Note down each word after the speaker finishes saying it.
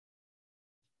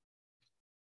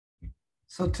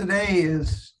So today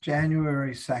is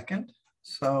January 2nd.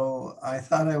 So I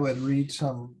thought I would read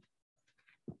some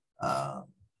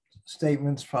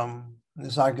statements from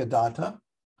Nisargadatta,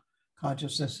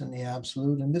 Consciousness in the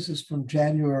Absolute. And this is from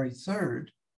January 3rd,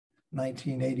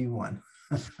 1981.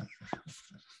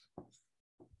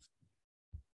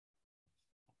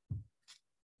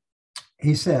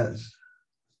 He says,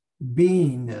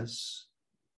 beingness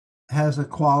has a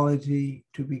quality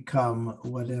to become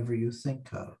whatever you think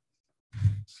of.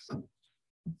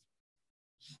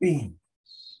 Being.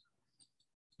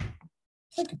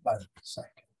 Think about it a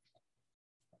second.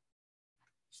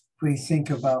 If we think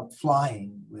about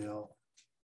flying, we'll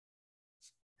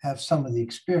have some of the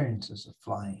experiences of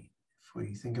flying. If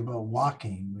we think about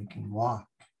walking, we can walk.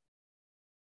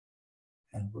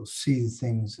 And we'll see the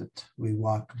things that we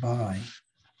walk by,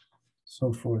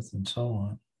 so forth and so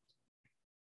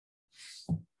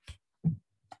on.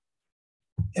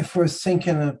 If we're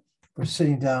thinking we're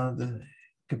sitting down at the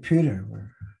computer,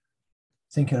 we're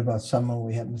thinking about someone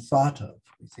we haven't thought of.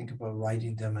 We think about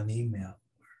writing them an email,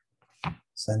 or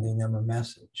sending them a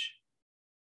message.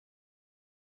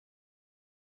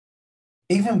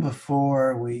 Even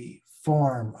before we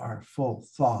form our full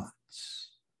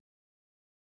thoughts,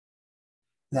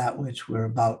 that which we're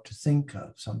about to think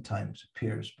of sometimes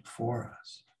appears before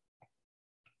us.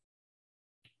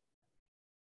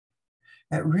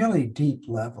 At really deep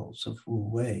levels of Wu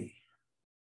Wei,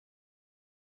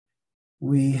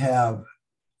 we have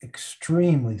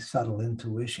extremely subtle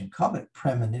intuition, call it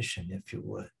premonition if you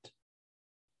would,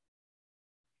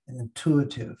 an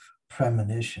intuitive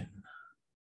premonition.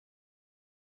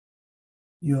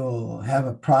 You'll have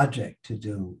a project to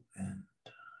do and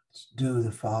it's due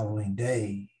the following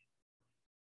day,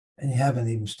 and you haven't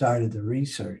even started the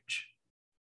research,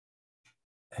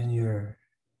 and your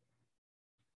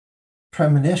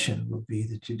premonition will be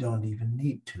that you don't even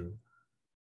need to,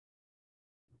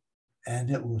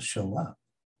 and it will show up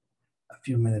a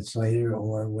few minutes later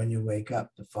or when you wake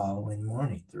up the following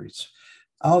morning.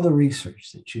 All the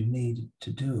research that you need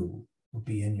to do will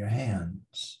be in your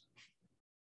hands.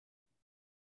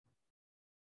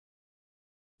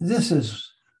 This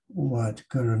is what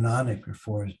Guru Nanak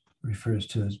refers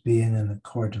to as being in the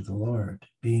court of the Lord,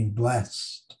 being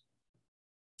blessed,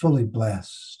 fully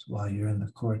blessed while you're in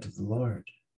the court of the Lord.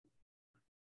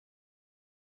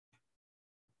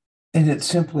 And it's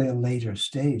simply a later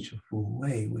stage of Wu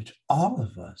Wei, which all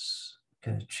of us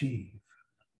can achieve.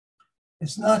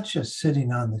 It's not just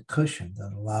sitting on the cushion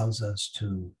that allows us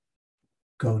to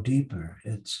go deeper.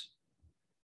 It's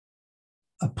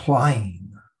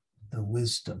applying the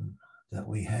wisdom that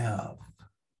we have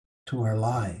to our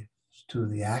lives, to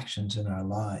the actions in our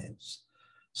lives,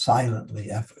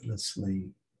 silently,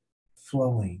 effortlessly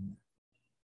flowing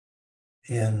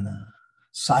in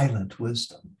silent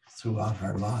wisdom throughout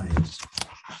our lives.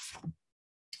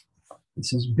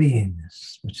 This is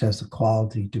beingness, which has the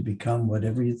quality to become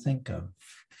whatever you think of.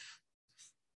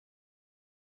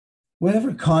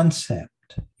 Whatever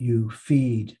concept you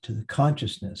feed to the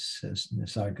consciousness, says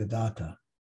Nisargadatta,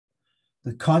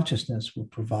 the consciousness will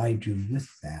provide you with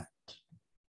that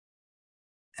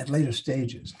at later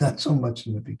stages, not so much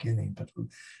in the beginning, but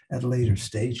at later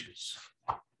stages.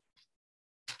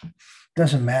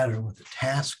 Doesn't matter what the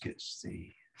task is,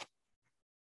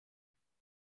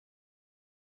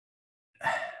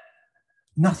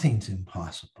 nothing's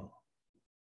impossible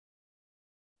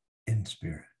in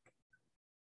spirit.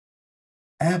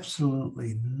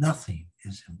 Absolutely nothing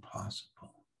is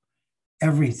impossible.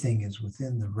 Everything is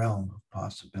within the realm of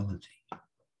possibility.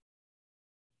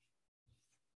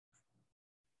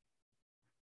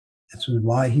 That's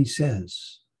why he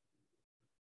says,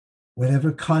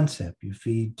 whatever concept you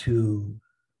feed to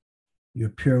your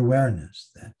pure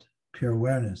awareness,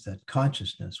 that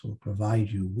consciousness will provide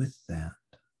you with that.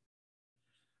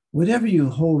 Whatever you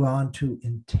hold on to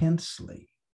intensely,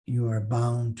 you are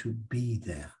bound to be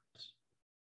that.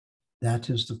 That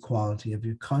is the quality of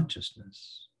your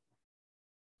consciousness.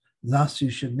 Thus, you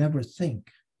should never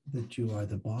think that you are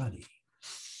the body.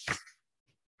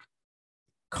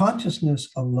 Consciousness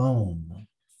alone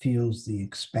feels the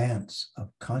expanse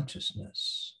of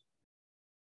consciousness.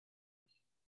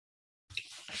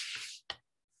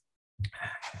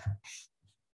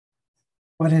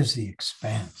 What is the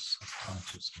expanse of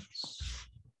consciousness?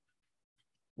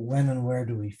 When and where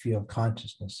do we feel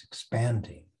consciousness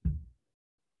expanding?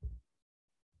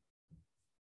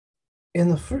 In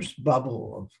the first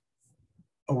bubble of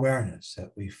awareness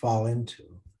that we fall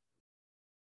into,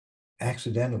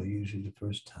 accidentally, usually the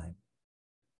first time,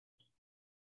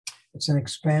 it's an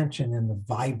expansion in the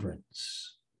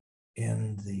vibrance,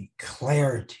 in the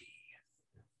clarity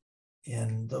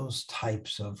in those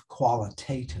types of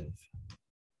qualitative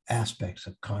aspects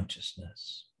of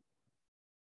consciousness.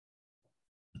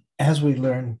 As we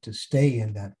learn to stay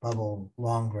in that bubble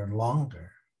longer and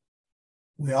longer,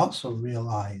 we also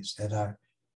realize that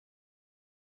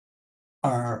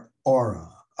our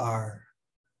aura, our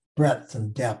breadth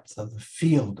and depth of the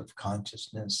field of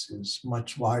consciousness is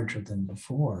much larger than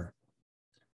before.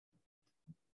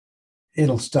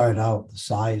 It'll start out the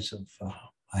size of,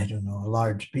 I don't know, a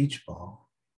large beach ball,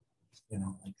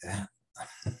 like that.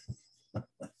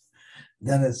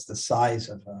 Then it's the size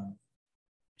of a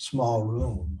small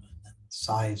room, and then the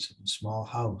size of a small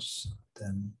house.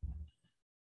 Then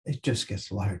it just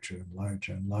gets larger and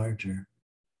larger and larger.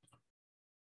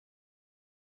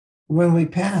 When we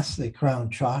pass the crown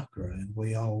chakra, and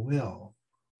we all will,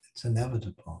 it's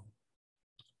inevitable.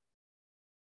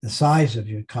 The size of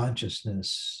your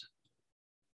consciousness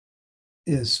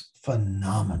is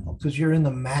phenomenal because you're in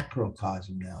the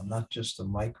macrocosm now, not just the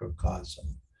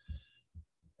microcosm.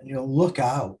 And you'll look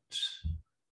out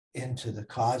into the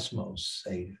cosmos,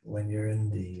 say, when you're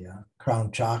in the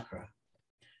crown chakra.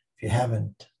 If you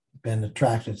haven't been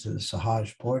attracted to the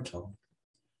Sahaj portal,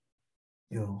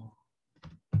 you'll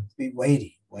be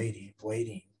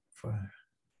waiting for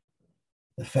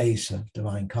the face of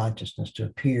divine consciousness to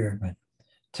appear. But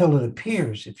till it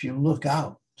appears, if you look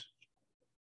outside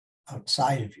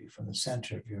of you from the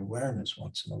center of your awareness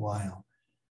once in a while,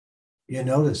 you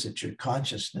notice that your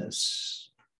consciousness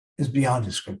is beyond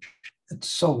description. It's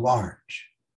so large.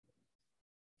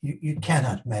 You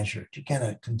cannot measure it. You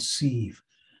cannot conceive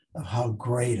of how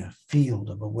great a field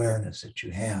of awareness that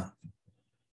you have.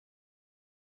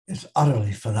 It's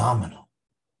utterly phenomenal.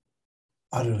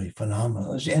 Utterly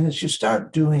phenomenal. And as you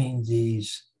start doing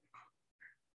these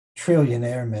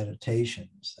trillionaire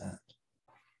meditations that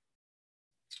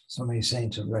so many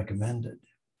saints have recommended,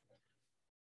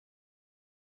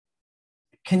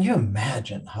 can you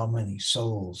imagine how many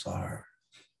souls are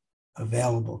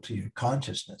available to your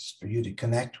consciousness for you to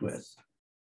connect with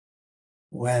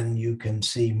when you can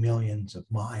see millions of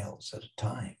miles at a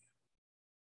time?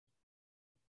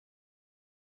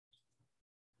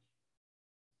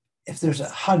 If there's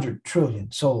 100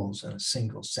 trillion souls in a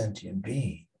single sentient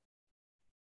being,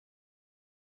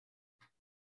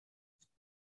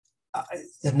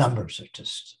 the numbers are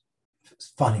just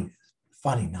funny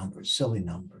numbers, silly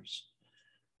numbers.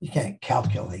 You can't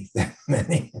calculate that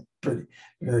many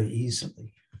very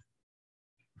easily.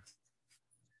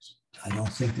 I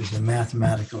don't think there's a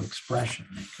mathematical expression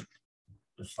that could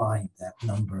define that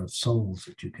number of souls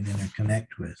that you can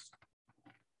interconnect with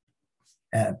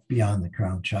beyond the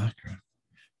crown chakra.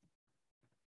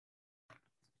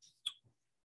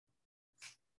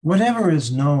 Whatever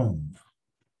is known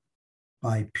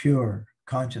by pure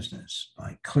consciousness,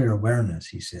 by clear awareness,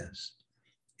 he says,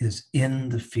 is in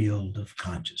the field of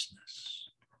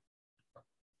consciousness.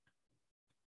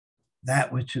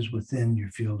 That which is within your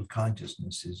field of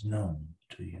consciousness is known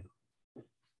to you.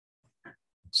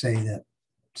 Say that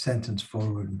sentence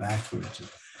forward and backwards. It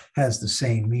has the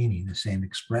same meaning, the same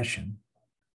expression.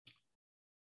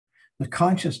 The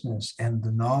consciousness and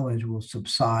the knowledge will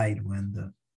subside when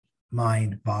the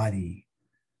mind-body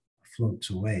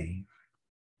floats away.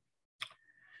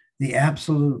 The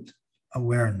absolute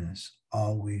awareness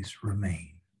always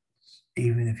remains,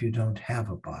 even if you don't have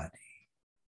a body.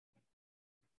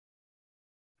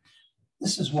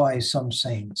 This is why some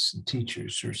saints and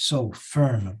teachers are so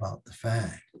firm about the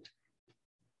fact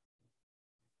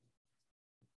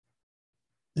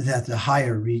that the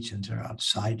higher regions are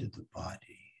outside of the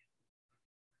body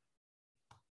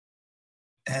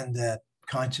and that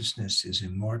consciousness is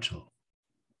immortal.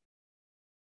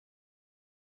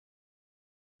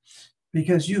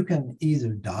 Because you can either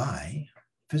die,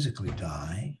 physically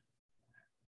die,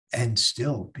 and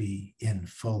still be in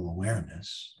full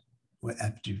awareness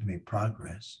after you've made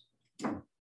progress,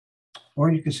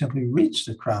 or you could simply reach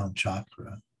the crown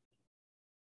chakra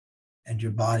and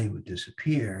your body would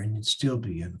disappear and you'd still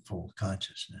be in full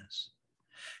consciousness.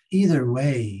 Either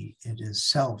way, it is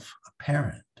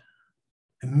self-apparent,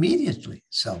 immediately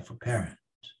self-apparent,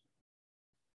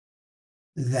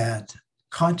 that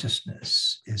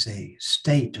consciousness is a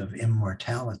state of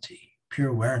immortality. Pure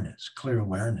awareness, clear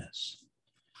awareness,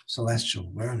 celestial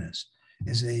awareness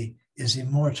is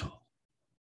immortal.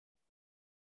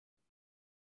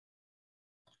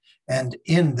 And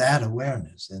in that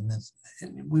awareness, and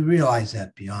we realize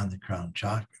that beyond the crown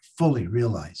chakra, fully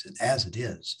realize it as it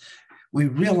is. We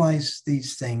realize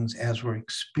these things as we're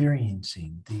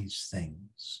experiencing these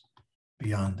things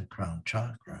beyond the crown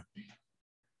chakra.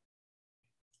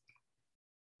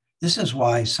 This is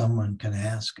why someone can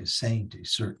ask a saint a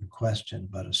certain question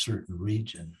about a certain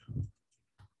region,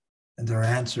 and their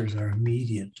answers are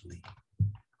immediately,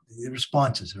 the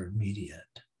responses are immediate,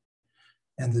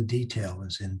 and the detail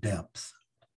is in depth.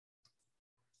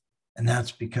 And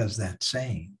that's because that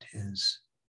saint is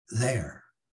there.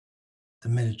 The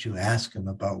minute you ask them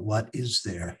about what is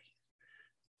there,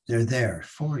 they're there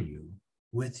for you,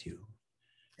 with you,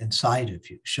 inside of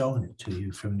you, showing it to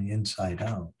you from the inside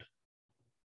out.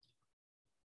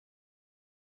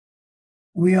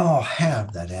 We all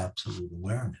have that absolute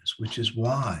awareness, which is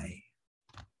why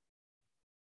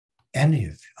any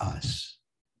of us,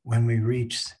 when we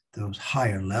reach those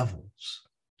higher levels,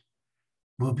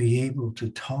 will be able to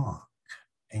talk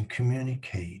and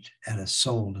communicate at a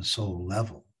soul-to-soul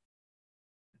level.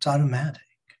 It's automatic.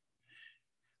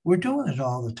 We're doing it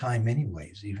all the time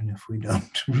anyways, even if we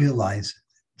don't realize it.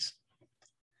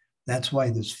 That's why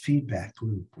this feedback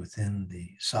loop within the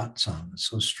satsang is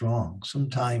so strong.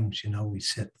 Sometimes, we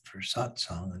sit for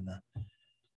satsang and the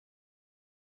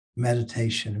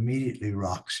meditation immediately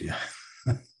rocks you.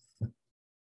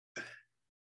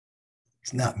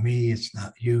 It's not me, it's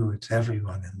not you, it's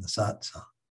everyone in the satsang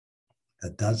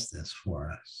that does this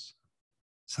for us.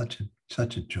 Such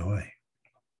a joy.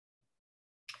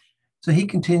 So he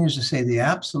continues to say, the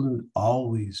absolute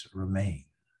always remains.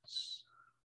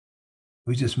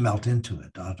 We just melt into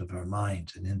it out of our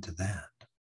minds and into that,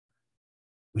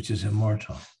 which is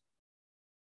immortal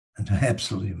and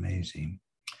absolutely amazing.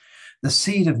 The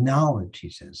seed of knowledge, he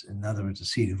says, in other words, the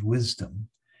seed of wisdom,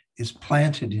 is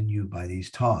planted in you by these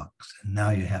talks, and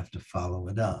now you have to follow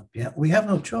it up. Yeah, we have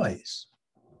no choice.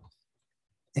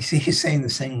 You see, he's saying the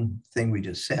same thing we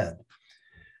just said.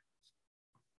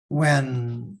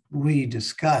 When we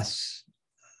discuss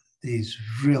these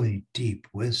really deep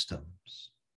wisdoms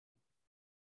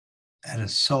at a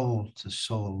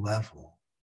soul-to-soul level,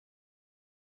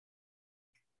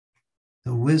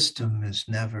 the wisdom is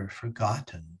never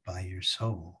forgotten by your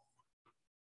soul.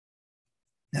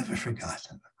 Never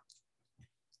forgotten.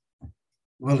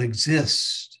 Will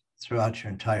exist throughout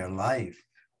your entire life,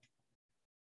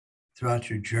 throughout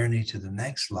your journey to the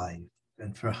next life,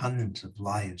 and for hundreds of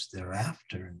lives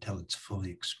thereafter until it's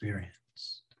fully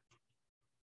experienced.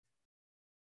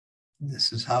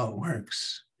 This is how it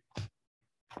works.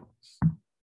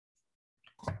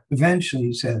 Eventually,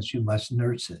 he says, you must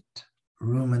nurse it,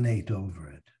 ruminate over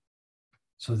it,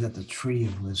 so that the tree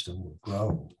of wisdom will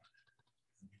grow.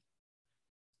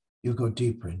 You'll go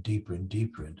deeper and deeper and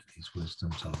deeper into these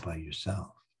wisdoms all by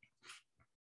yourself.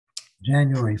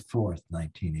 January 4th,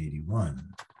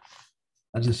 1981,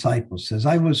 a disciple says,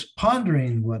 I was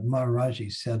pondering what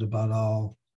Maharaji said about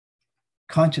all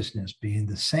consciousness being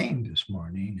the same this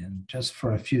morning, and just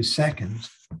for a few seconds,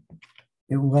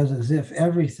 it was as if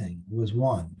everything was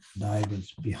one, and I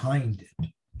was behind it.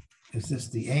 Is this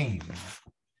the aim?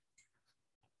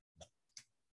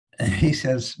 And he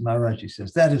says, Maharaji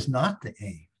says, that is not the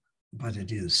aim, but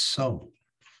it is so.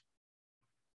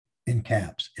 In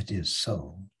caps, it is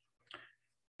so.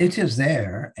 It is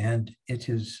there, and it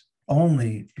is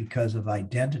only because of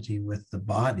identity with the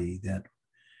body that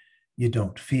you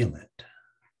don't feel it.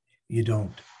 You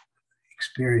don't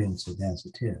experience it as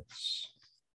it is.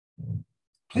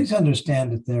 Please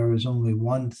understand that there is only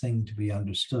one thing to be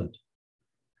understood.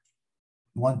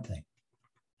 One thing.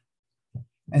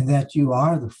 And that you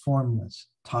are the formless,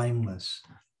 timeless,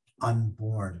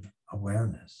 unborn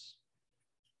awareness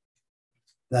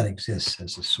that exists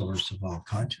as the source of all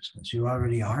consciousness. You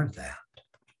already are that.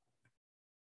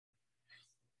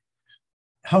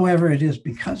 However, it is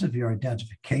because of your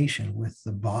identification with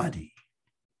the body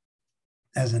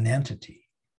as an entity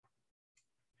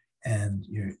and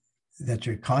that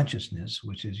your consciousness,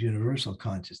 which is universal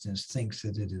consciousness, thinks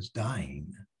that it is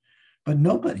dying. But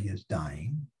nobody is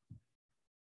dying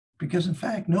because, in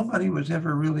fact, nobody was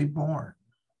ever really born.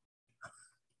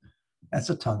 That's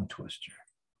a tongue twister.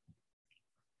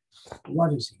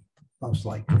 What does he most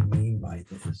likely mean by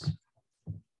this?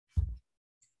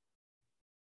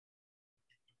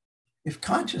 If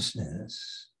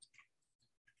consciousness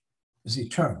is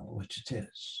eternal, which it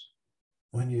is,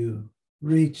 when you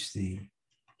reach the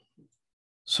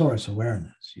source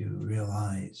awareness, you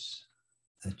realize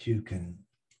that you can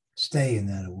stay in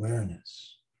that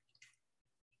awareness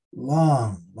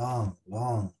long, long,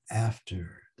 long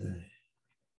after the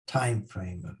time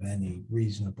frame of any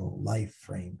reasonable life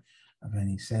frame of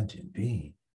any sentient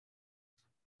being.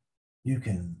 You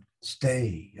can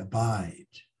stay, abide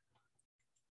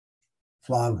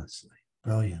flawlessly,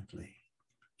 brilliantly,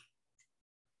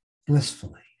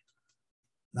 blissfully,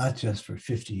 not just for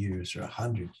 50 years or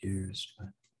 100 years, but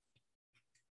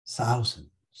thousands,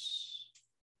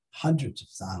 hundreds of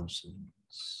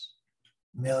thousands,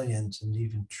 millions, and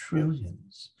even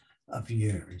trillions of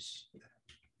years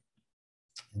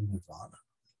in nirvana.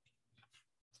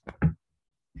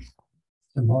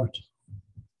 Immortal,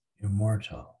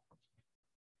 immortal.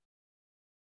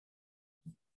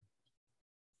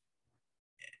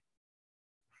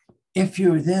 If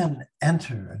you then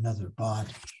enter another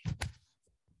body,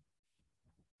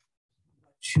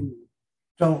 you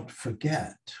don't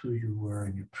forget who you were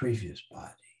in your previous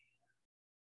body.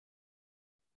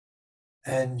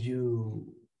 And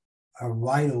you are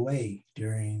wide awake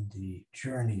during the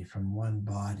journey from one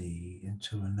body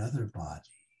into another body.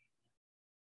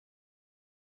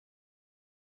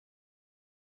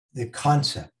 The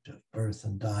concept of birth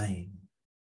and dying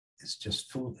is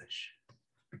just foolish,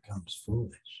 becomes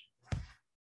foolish.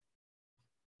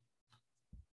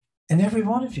 And every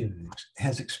one of you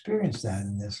has experienced that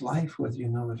in this life, whether you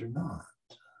know it or not.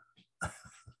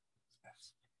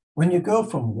 When you go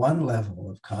from one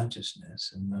level of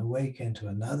consciousness and awaken to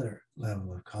another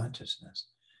level of consciousness,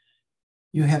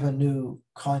 you have a new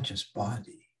conscious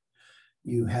body.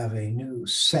 You have a new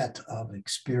set of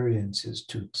experiences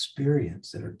to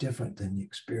experience that are different than the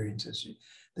experiences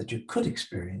that you could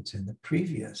experience in the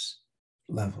previous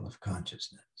level of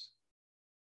consciousness.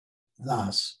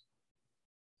 Thus,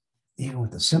 even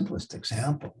with the simplest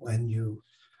example, when you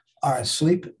are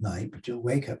asleep at night, but you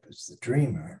wake up as the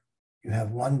dreamer, you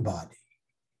have one body.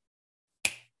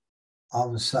 All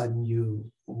of a sudden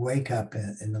you wake up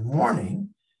in the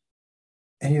morning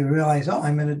and you realize, oh,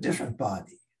 I'm in a different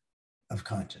body of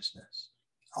consciousness,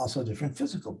 also a different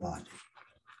physical body.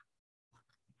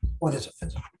 What is a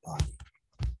physical body?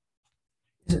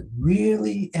 Is it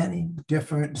really any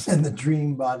different than the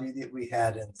dream body that we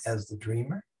had as the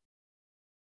dreamer?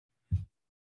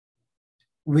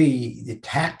 The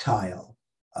tactile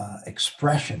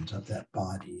expressions of that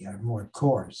body are more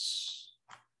coarse.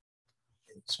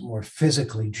 It's more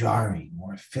physically jarring,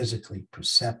 more physically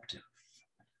perceptive.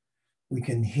 We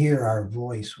can hear our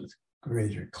voice with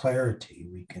greater clarity.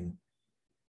 We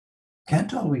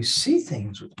can't always see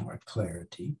things with more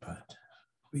clarity, but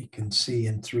we can see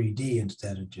in 3D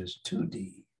instead of just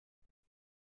 2D.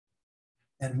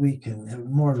 And we can have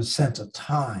more of a sense of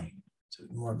time,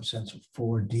 more of a sense of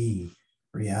 4D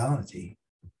reality.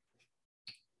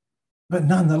 But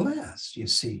nonetheless, you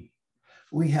see,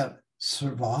 we have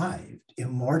survived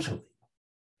immortally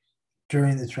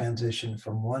during the transition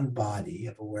from one body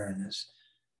of awareness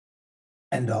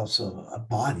and also a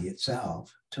body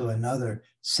itself to another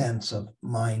sense of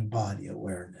mind-body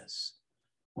awareness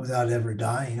without ever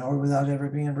dying or without ever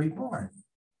being reborn.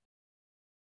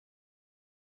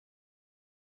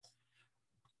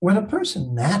 When a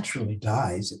person naturally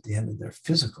dies at the end of their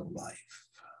physical life,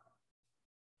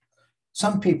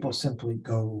 some people simply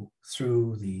go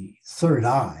through the third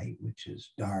eye, which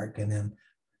is dark, and then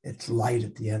it's light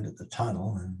at the end of the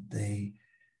tunnel, and they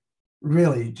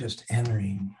really just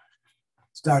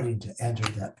starting to enter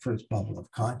that first bubble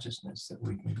of consciousness that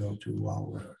we can go to while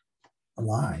we're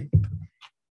alive.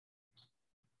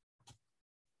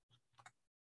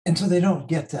 And so they don't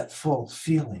get that full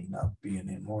feeling of being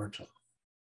immortal.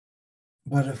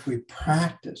 But if we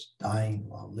practice dying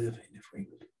while living, if we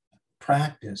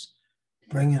practice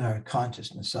bringing our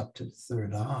consciousness up to the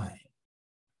third eye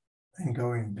and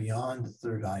going beyond the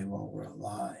third eye while we're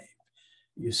alive,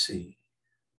 you see,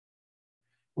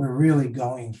 we're really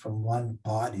going from one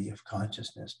body of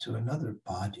consciousness to another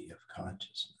body of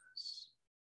consciousness.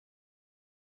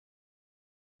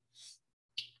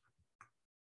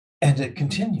 And it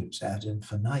continues ad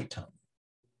infinitum.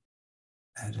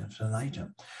 Ad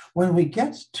infinitum. When we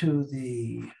get to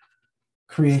the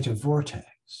creative vortex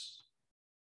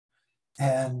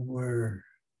and we're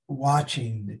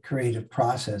watching the creative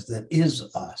process that is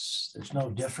us, there's no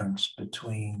difference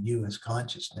between you as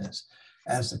consciousness,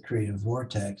 as the creative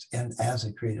vortex, and as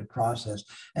a creative process.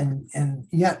 And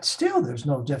yet still there's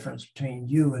no difference between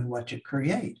you and what you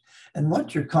create. And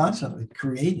what you're constantly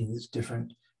creating is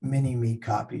different mini-me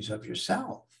copies of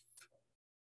yourself.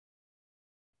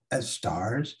 As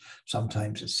stars,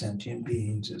 sometimes as sentient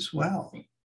beings as well.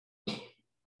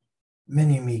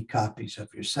 Mini-me copies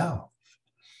of yourself.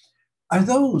 Are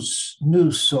those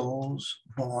new souls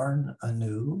born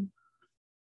anew?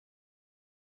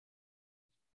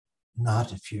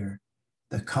 Not if you're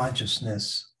the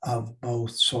consciousness of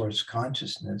both source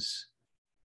consciousness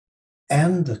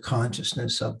and the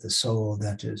consciousness of the soul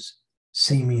that is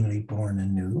seemingly born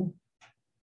anew.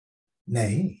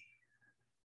 Nay,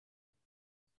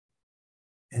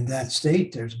 in that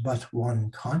state, there's but one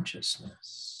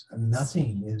consciousness, and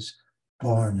nothing is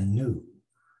born anew.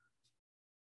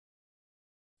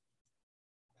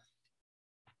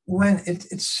 when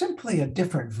it's simply a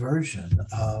different version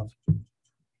of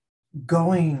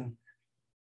going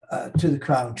to the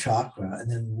crown chakra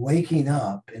and then waking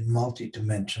up in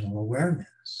multidimensional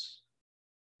awareness.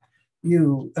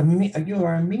 You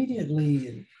are immediately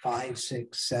in 5,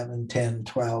 6, 7, 10,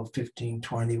 12, 15,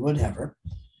 20, whatever.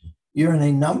 You're in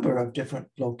a number of different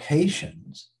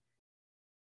locations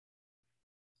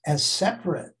as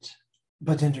separate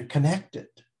but interconnected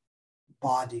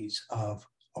bodies of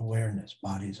awareness,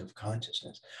 bodies of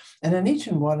consciousness. And in each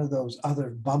and one of those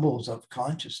other bubbles of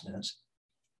consciousness,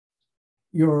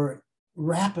 you're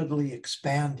rapidly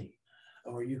expanding,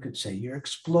 or you could say you're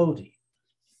exploding.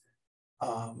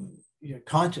 Your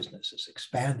consciousness is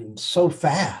expanding so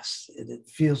fast, it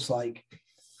feels like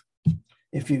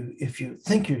if you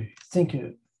think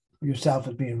yourself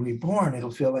as being reborn,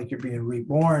 it'll feel like you're being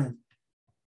reborn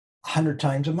 100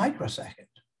 times a microsecond.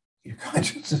 Your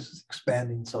consciousness is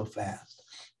expanding so fast.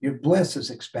 Your bliss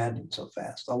is expanding so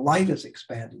fast. The light is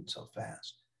expanding so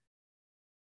fast.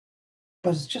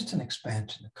 But it's just an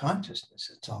expansion of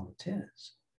consciousness. It's all it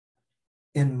is.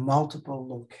 In multiple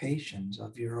locations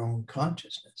of your own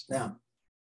consciousness. Now,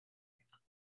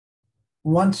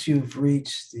 once you've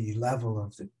reached the level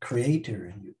of the creator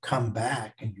and you come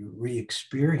back and you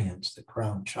re-experience the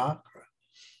crown chakra,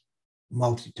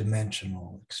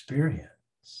 multidimensional experience,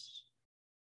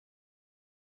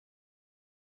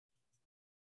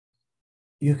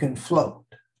 you can float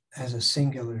as a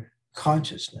singular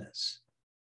consciousness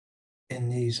in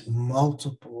these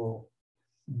multiple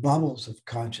bubbles of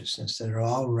consciousness that are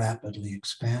all rapidly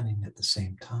expanding at the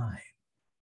same time.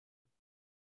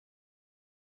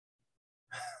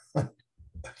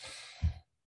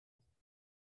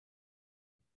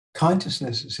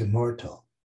 Consciousness is immortal.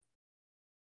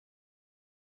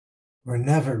 We're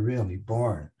never really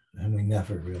born and we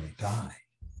never really die.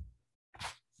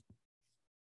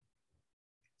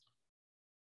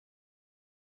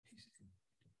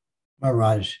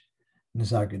 Maharaj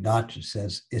Nisargadatta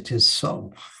says, it is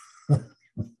so.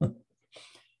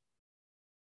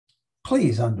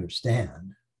 Please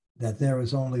understand that there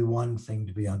is only one thing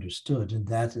to be understood, and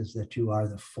that is that you are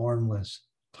the formless,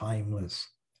 timeless,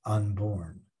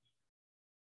 unborn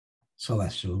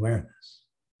celestial awareness.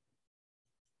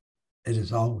 It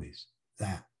is always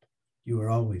that. You are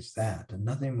always that, and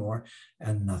nothing more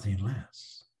and nothing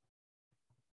less.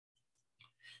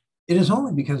 It is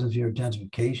only because of your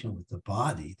identification with the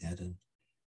body that an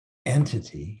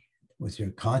entity with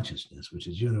your consciousness, which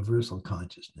is universal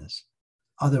consciousness,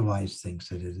 otherwise thinks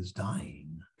that it is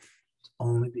dying. It's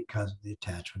only because of the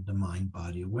attachment to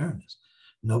mind-body awareness.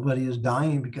 Nobody is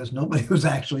dying because nobody was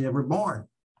actually ever born.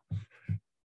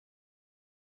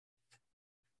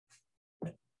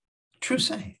 True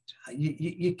saying.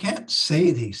 You can't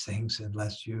say these things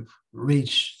unless you've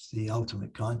reached the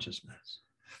ultimate consciousness.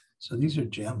 So these are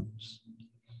gems.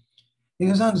 He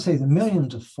goes on to say the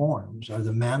millions of forms are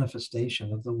the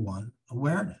manifestation of the one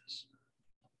awareness.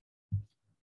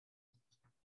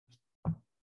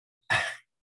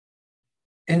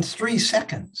 In 3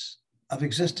 seconds of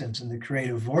existence in the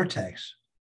creative vortex,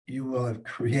 you will have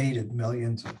created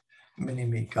millions of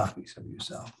mini-me copies of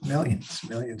yourself. Millions,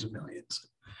 millions and millions.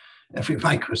 Every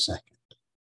microsecond.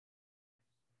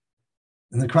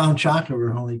 In the crown chakra,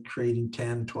 we're only creating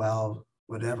 10, 12,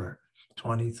 whatever,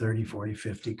 20, 30, 40,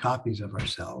 50 copies of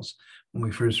ourselves when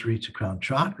we first reach the crown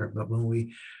chakra. But when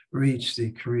we reach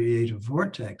the creative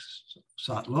vortex,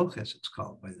 Sat Lokas, it's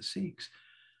called by the Sikhs,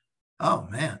 oh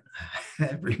man,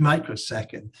 every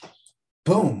microsecond,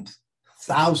 boom,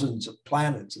 thousands of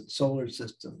planets and solar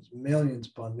systems, millions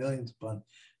upon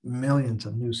millions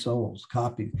of new souls,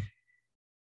 copies,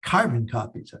 carbon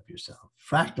copies of yourself,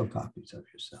 fractal copies of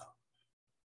yourself.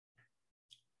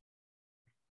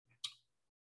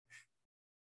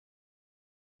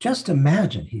 Just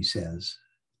imagine, he says,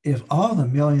 if all the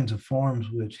millions of forms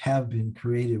which have been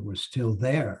created were still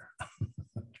there,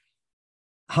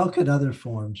 how could other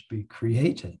forms be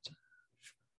created?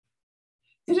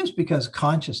 It is because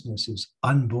consciousness is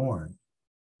unborn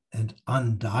and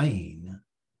undying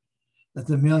that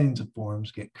the millions of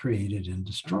forms get created and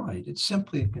destroyed. It's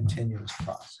simply a continuous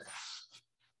process.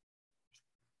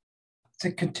 It's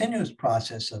a continuous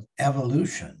process of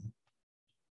evolution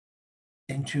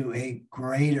into a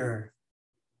greater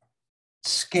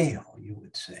scale, you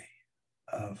would say,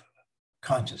 of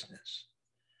consciousness,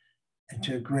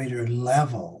 into a greater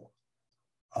level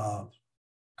of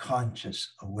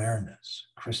conscious awareness,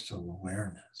 crystal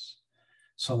awareness,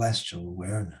 celestial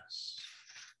awareness.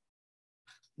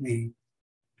 We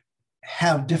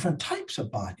have different types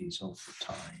of bodies over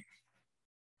time.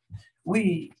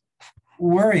 We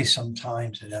worry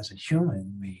sometimes that as a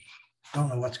human, we Don't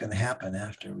know what's going to happen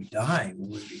after we die. Will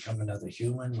we become another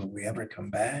human? Will we ever come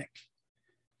back?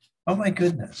 Oh my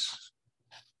goodness.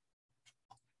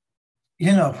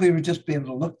 You know, if we would just be able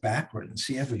to look backward and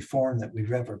see every form that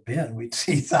we've ever been, we'd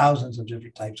see thousands of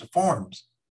different types of forms,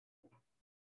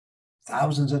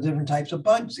 thousands of different types of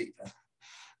bugs, even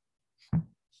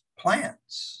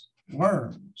plants,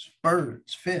 worms,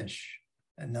 birds, fish,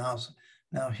 and now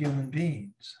human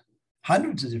beings,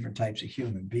 hundreds of different types of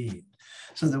human beings,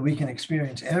 so that we can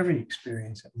experience every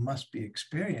experience that must be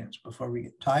experienced before we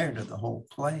get tired of the whole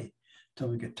play, till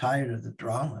we get tired of the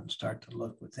drama and start to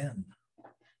look within.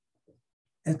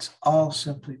 It's all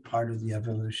simply part of the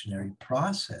evolutionary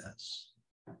process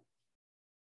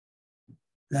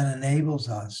that enables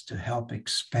us to help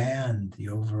expand the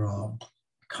overall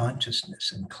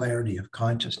consciousness and clarity of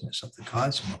consciousness of the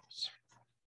cosmos.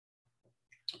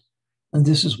 And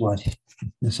this is what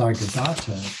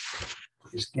Nisargadatta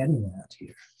is getting at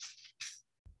here.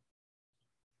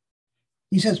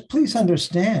 He says, please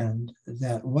understand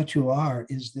that what you are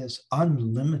is this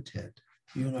unlimited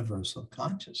universal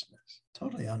consciousness,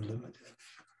 totally unlimited.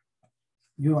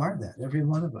 You are that. Every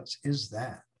one of us is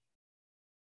that.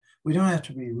 We don't have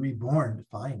to be reborn to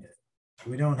find it.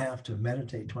 We don't have to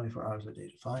meditate 24 hours a day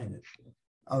to find it,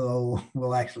 although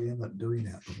we'll actually end up doing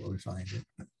that before we find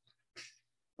it.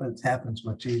 But it happens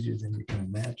much easier than you can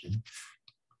imagine.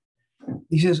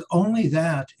 He says, only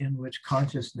that in which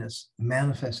consciousness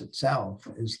manifests itself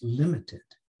is limited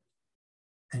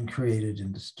and created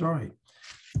and destroyed.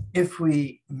 If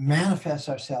we manifest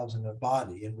ourselves in a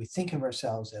body and we think of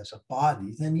ourselves as a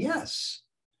body, then yes,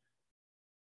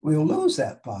 we'll lose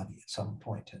that body at some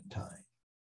point in time.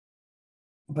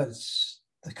 But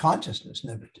the consciousness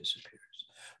never disappears.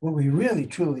 What we really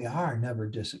truly are never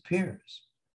disappears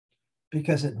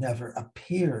because it never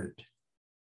appeared.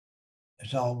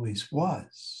 It always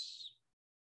was.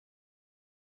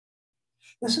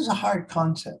 This is a hard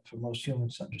concept for most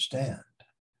humans to understand,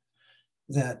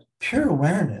 that pure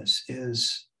awareness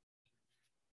is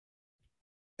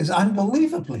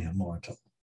unbelievably immortal.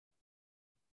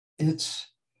 It's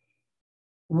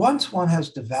once one has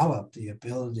developed the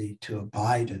ability to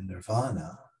abide in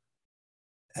nirvana,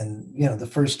 and you know, the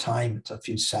first time it's a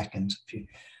few seconds,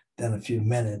 then a few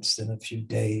minutes, then a few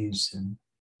days,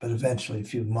 but eventually a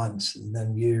few months, and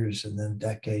then years, and then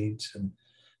decades, and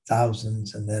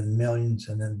thousands, and then millions,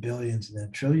 and then billions, and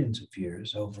then trillions of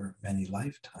years over many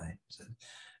lifetimes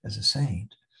as a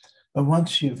saint. But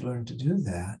once you've learned to do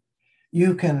that,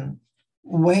 you can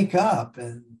wake up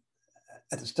and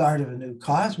at the start of a new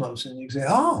cosmos and you say,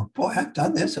 oh boy, I've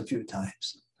done this a few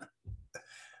times.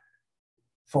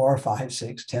 4, 5,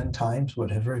 6, 10 times,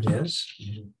 whatever it is.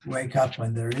 You wake up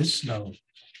when there's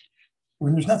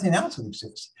nothing else that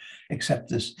exists except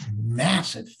this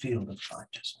massive field of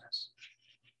consciousness.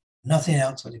 Nothing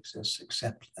else that exists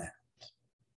except that.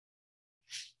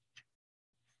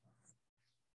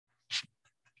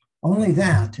 Only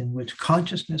that in which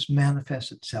consciousness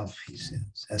manifests itself, he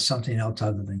says, as something else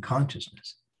other than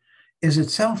consciousness, is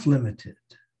itself limited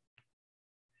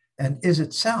and is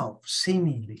itself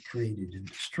seemingly created and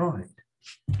destroyed.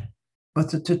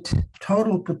 But the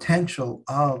total potential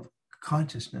of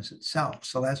consciousness itself,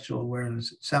 celestial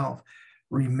awareness itself,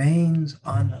 remains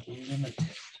unlimited.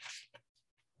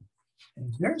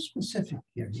 And very specific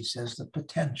here, he says the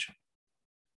potential.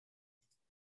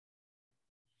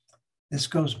 This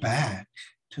goes back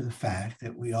to the fact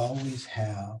that we always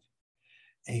have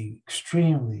an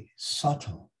extremely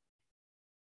subtle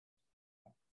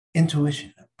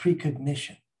intuition, a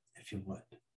precognition, if you would.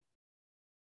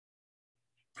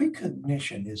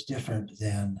 Precognition is different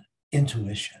than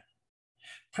intuition.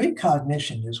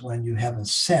 Precognition is when you have a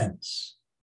sense,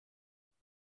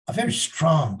 a very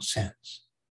strong sense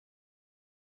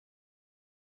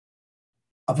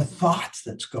of a thought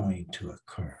that's going to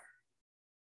occur,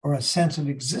 or a sense of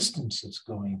existence that's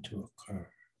going to occur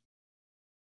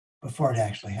before it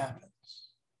actually happens.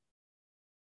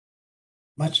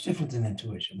 Much different than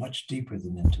intuition, much deeper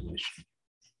than intuition.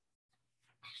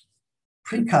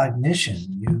 Precognition,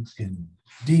 you can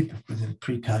deep within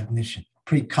precognition,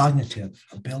 precognitive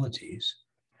abilities,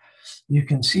 you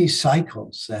can see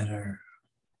cycles that are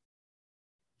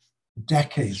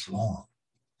decades long,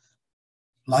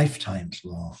 lifetimes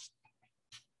long.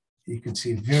 You can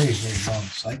see very, very long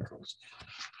cycles,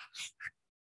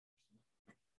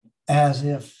 as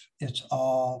if it's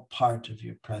all part of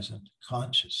your present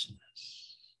consciousness.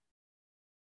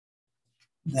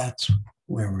 That's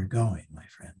where we're going, my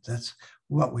friends. That's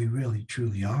what we really,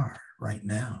 truly are right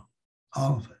now,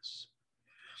 all of us.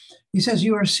 He says,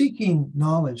 you are seeking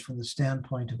knowledge from the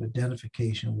standpoint of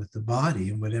identification with the body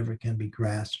and whatever can be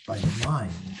grasped by the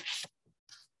mind.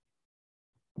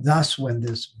 Thus, when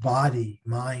this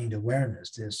body-mind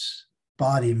awareness, this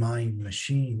body-mind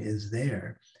machine is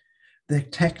there, the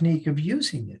technique of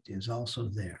using it is also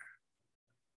there.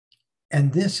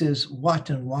 And this is what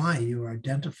and why you are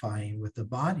identifying with the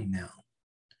body now.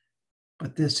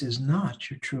 But this is not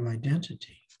your true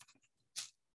identity.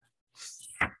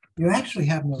 You actually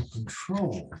have no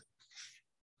control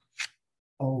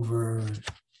over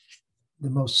the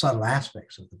most subtle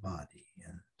aspects of the body.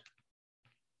 And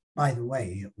by the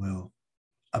way, it will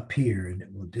appear and it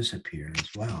will disappear as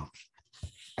well.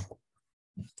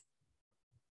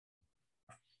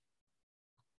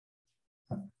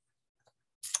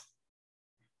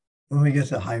 When we get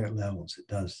to higher levels, it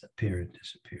does appear and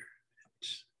disappear. It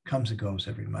comes and goes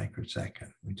every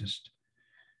microsecond.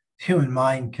 Human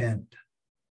mind can't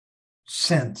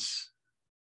sense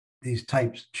these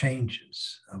types of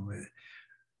changes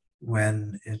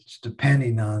when it's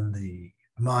depending on the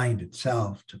mind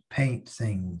itself to paint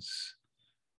things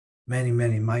many,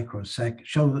 many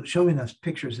microseconds, showing us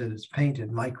pictures that it's painted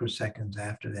microseconds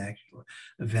after the actual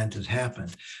event has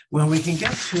happened. When we can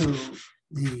get to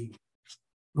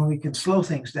when we can slow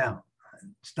things down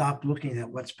and stop looking at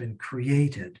what's been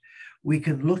created, we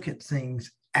can look at things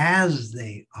as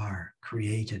they are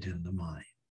created in the mind.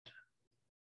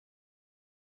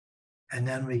 And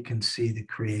then we can see the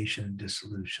creation and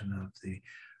dissolution of the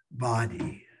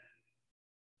body,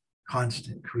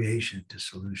 constant creation and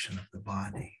dissolution of the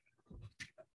body.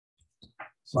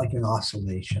 It's like an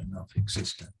oscillation of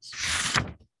existence.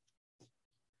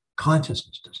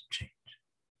 Consciousness doesn't change.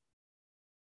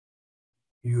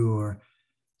 Your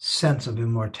sense of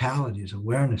immortality's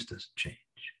awareness doesn't change.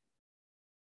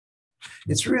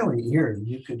 It's really eerie.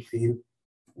 You could be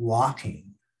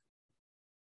walking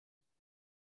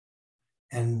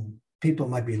and people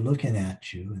might be looking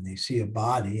at you and they see a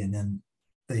body and then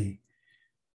they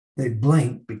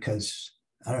blink because,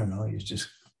 I don't know, it's just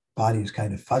body is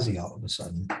kind of fuzzy all of a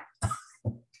sudden.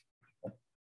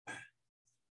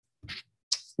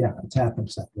 Yeah, it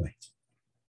happens that way.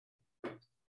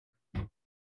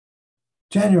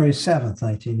 January 7th,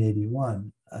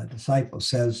 1981, a disciple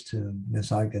says to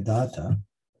Nisargadatta,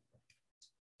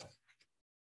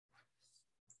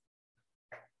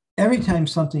 every time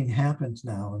something happens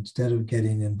now, instead of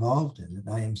getting involved in it,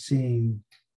 I am seeing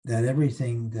that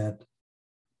everything that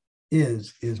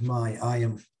is my I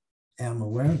am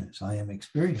awareness. I am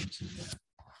experiencing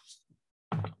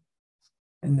that.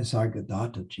 And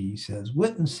Nisargadatta ji says,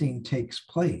 witnessing takes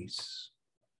place,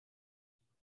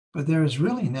 but there is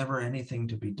really never anything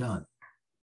to be done.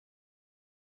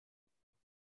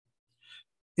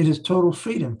 It is total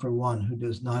freedom for one who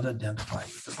does not identify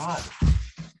with the body.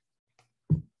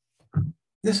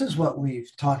 This is what we've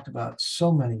talked about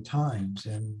so many times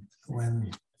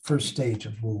when first stage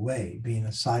of Wu Wei, being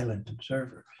a silent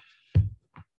observer.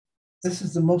 This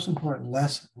is the most important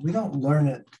lesson. We don't learn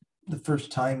it the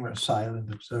first time we're a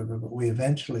silent observer, but we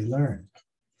eventually learn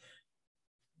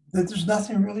that there's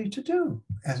nothing really to do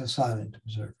as a silent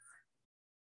observer,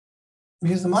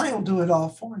 because the mind will do it all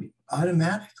for you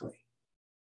automatically.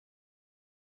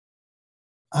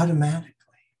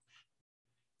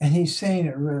 And he's saying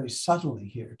it very subtly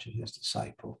here to his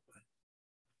disciple. But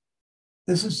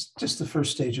this is just the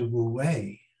first stage of Wu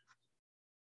Wei.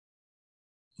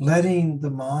 Letting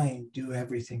the mind do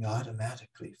everything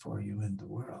automatically for you in the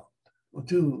world will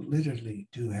literally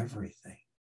do everything.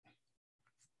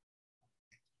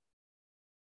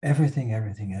 Everything.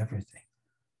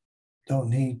 Don't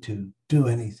need to do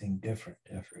anything different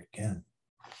ever again.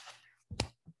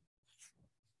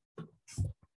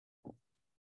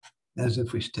 As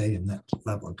if we stay in that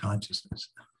level of consciousness.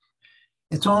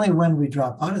 It's only when we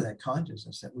drop out of that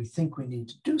consciousness that we think we need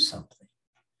to do something.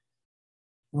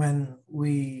 When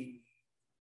we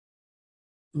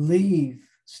leave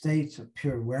states of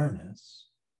pure awareness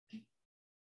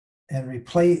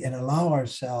and allow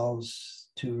ourselves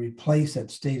to replace that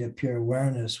state of pure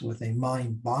awareness with a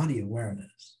mind-body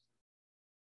awareness,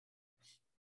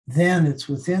 then it's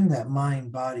within that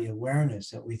mind-body awareness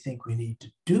that we think we need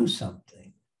to do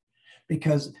something.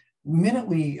 Because the minute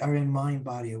we are in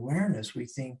mind-body awareness, we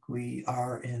think we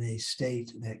are in a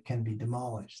state that can be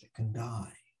demolished, that can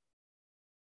die.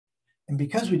 And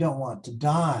because we don't want to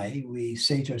die, we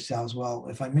say to ourselves, well,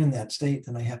 if I'm in that state,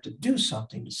 then I have to do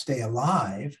something to stay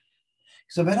alive.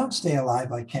 So if I don't stay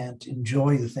alive, I can't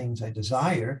enjoy the things I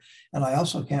desire, and I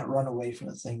also can't run away from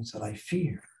the things that I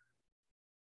fear.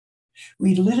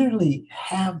 We literally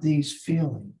have these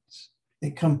feelings.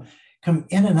 They come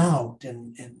in and out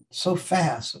and so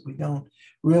fast that we don't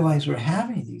realize we're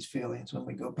having these feelings when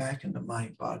we go back into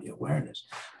mind-body awareness,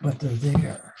 but they're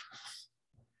there.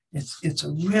 It's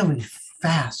a really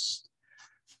fast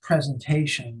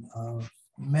presentation of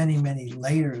many, many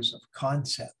layers of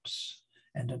concepts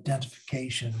and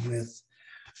identification with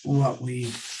what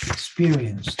we've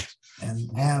experienced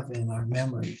and have in our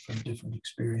memory from different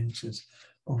experiences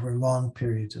over long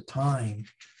periods of time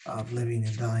of living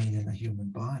and dying in a human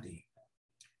body.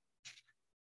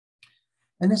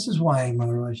 And this is why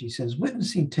Maharaji says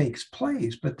witnessing takes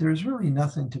place, but there's really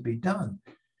nothing to be done.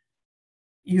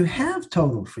 You have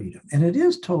total freedom, and it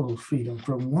is total freedom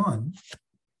for one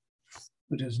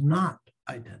who does not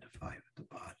identify with the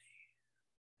body.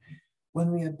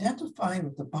 When we identify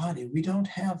with the body, we don't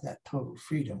have that total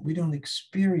freedom. We don't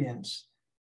experience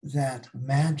that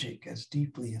magic as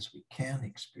deeply as we can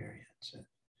experience it.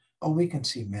 Oh, we can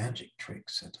see magic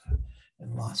tricks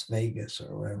in Las Vegas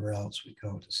or wherever else we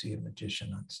go to see a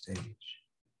magician on stage.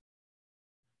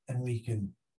 And we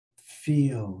can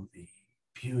feel the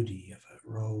beauty of a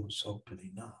rose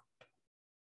opening up.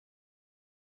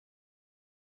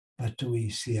 But do we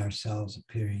see ourselves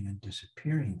appearing and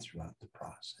disappearing throughout the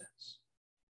process?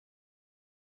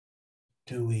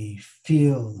 Do we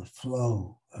feel the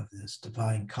flow of this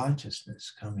divine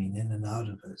consciousness coming in and out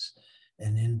of us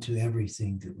and into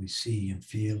everything that we see and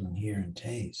feel and hear and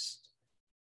taste?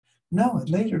 No,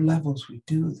 at later levels we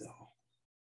do, though.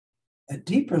 At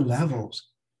deeper levels,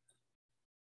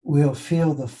 we'll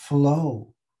feel the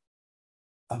flow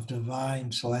of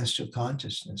divine celestial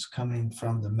consciousness coming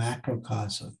from the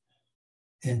macrocosm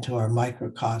into our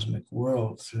microcosmic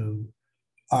world through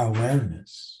our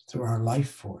awareness, through our life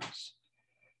force.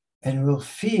 And we'll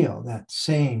feel that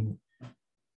same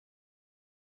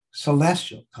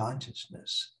celestial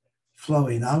consciousness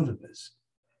flowing out of us.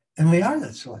 And we are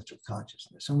that celestial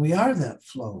consciousness, and we are that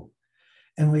flow,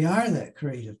 and we are that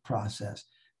creative process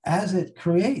as it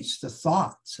creates the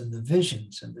thoughts and the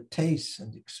visions and the tastes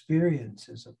and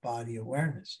experiences of body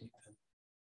awareness even.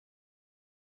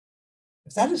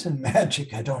 If that isn't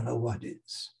magic, I don't know what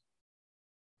is.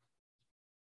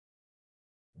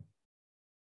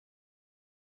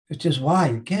 Which is why,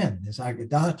 again,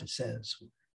 Nisargadatta says,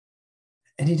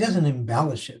 and he doesn't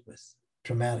embellish it with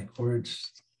dramatic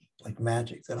words like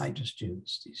magic that I just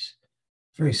used. He's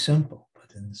very simple,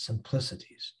 but in the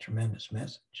simplicity is a tremendous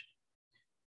message.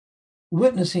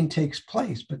 Witnessing takes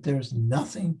place, but there's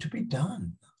nothing to be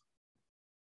done.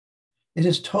 It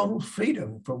is total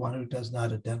freedom for one who does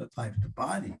not identify with the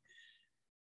body.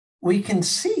 We can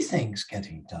see things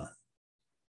getting done.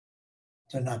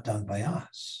 They're not done by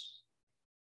us.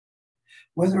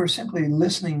 Whether we're simply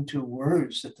listening to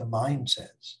words that the mind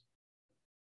says,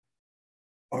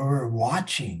 or we're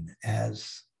watching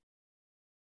as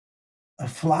a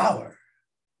flower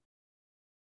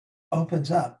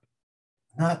opens up,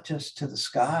 not just to the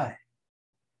sky.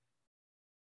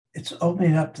 It's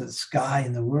opening up to the sky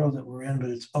and the world that we're in, but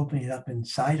it's opening up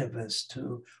inside of us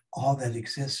to all that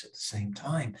exists at the same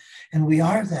time. And we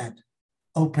are that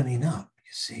opening up,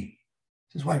 you see.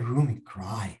 This is why Rumi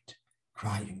cried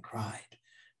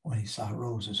when he saw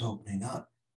roses opening up.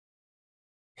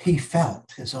 He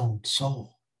felt his own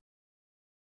soul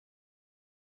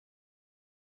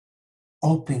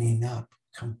opening up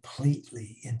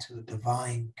completely into a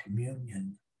divine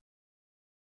communion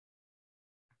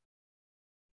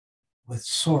with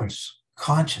source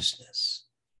consciousness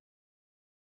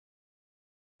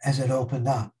as it opened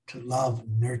up to love,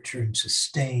 nurture, and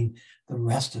sustain the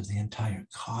rest of the entire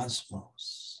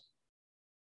cosmos.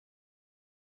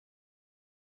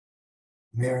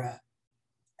 Mira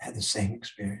had the same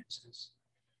experiences.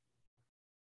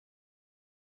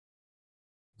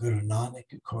 Guru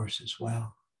Nanak, of course, as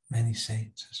well. Many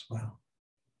saints as well.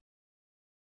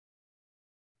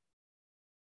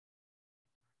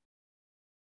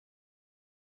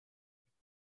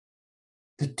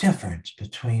 The difference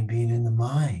between being in the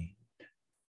mind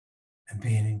and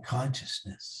being in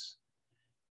consciousness,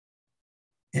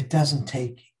 it doesn't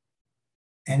take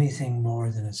anything more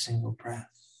than a single breath,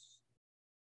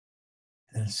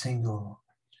 than a single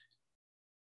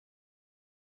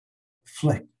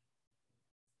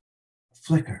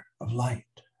flicker of light,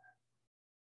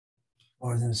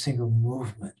 more than a single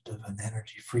movement of an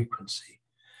energy frequency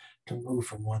to move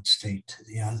from one state to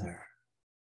the other.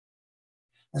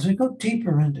 As we go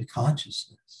deeper into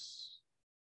consciousness,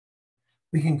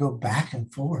 we can go back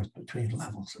and forth between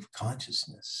levels of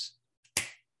consciousness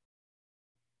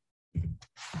in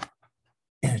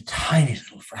a tiny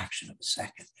little fraction of a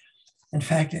second. In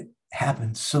fact, it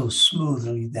happens so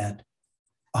smoothly that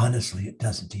honestly, it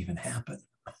doesn't even happen.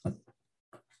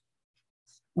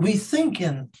 We think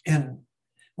when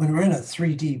we're in a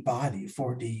 3D body,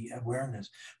 4D awareness,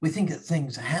 we think that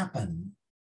things happen.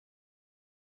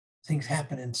 Things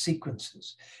happen in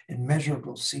sequences, in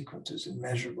measurable sequences, in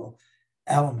measurable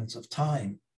elements of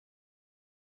time.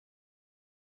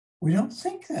 We don't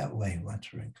think that way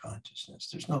once we're in consciousness.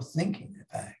 There's no thinking, in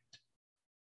fact.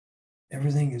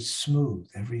 Everything is smooth.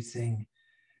 Everything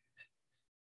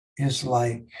is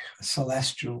like a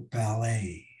celestial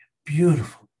ballet,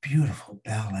 beautiful, beautiful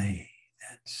ballet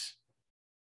that's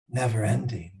never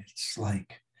ending. It's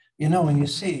like, when you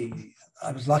see,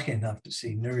 I was lucky enough to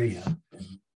see Nuria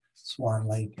in Swan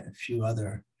Lake and a few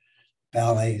other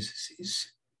ballets.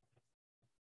 He's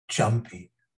jumping,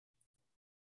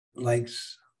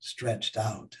 legs stretched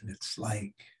out, and it's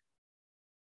like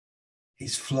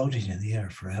he's floating in the air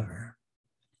forever.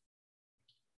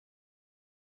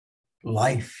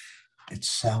 Life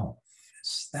itself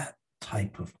is that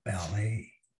type of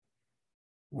ballet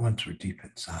once we're deep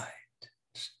inside.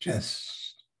 It's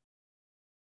just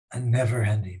a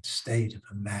never-ending state of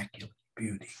immaculate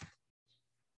beauty.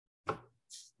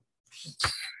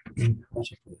 It's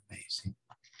incredibly amazing.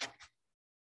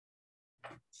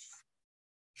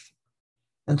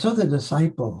 And so the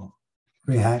disciple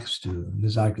reacts to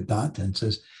Nisargadatta and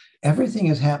says, everything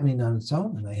is happening on its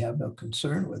own, and I have no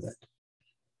concern with it.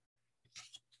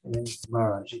 And then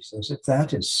Maharaj, he says, if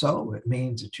that is so, it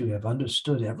means that you have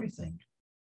understood everything.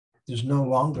 There's no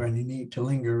longer any need to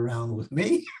linger around with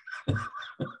me.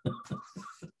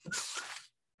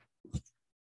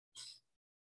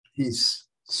 He's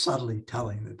subtly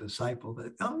telling the disciple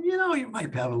that, you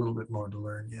might have a little bit more to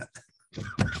learn yet.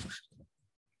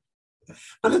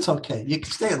 But it's okay. You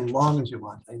can stay as long as you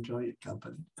want. I enjoy your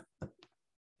company.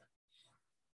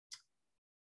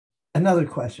 Another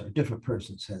question, a different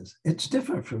person says, it's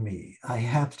different for me. I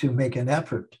have to make an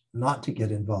effort not to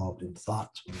get involved in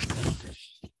thoughts when I meditate.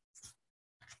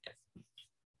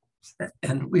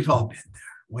 And we've all been there.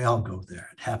 We all go there.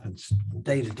 It happens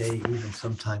day to day, even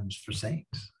sometimes for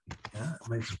saints. Yeah, it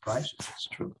may surprise you. It's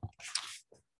true.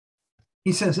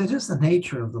 He says, it is the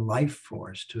nature of the life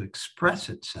force to express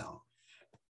itself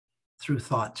through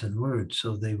thoughts and words,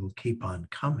 so they will keep on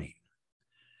coming.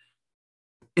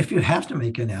 If you have to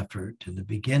make an effort in the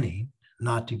beginning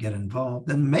not to get involved,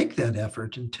 then make that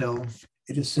effort until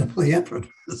it is simply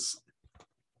effortless.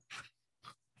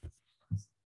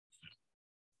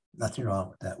 Nothing wrong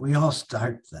with that. We all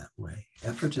start that way.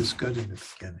 Effort is good in the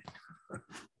beginning.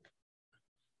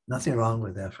 Nothing wrong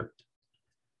with effort.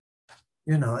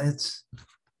 It's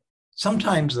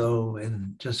sometimes, though,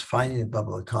 in just finding a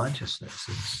bubble of consciousness,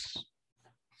 it's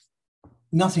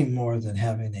nothing more than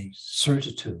having a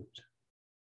certitude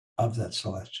of that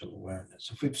celestial awareness.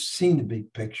 If we've seen the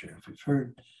big picture, if we've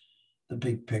heard the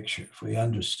big picture, if we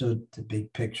understood the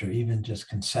big picture, even just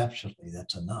conceptually,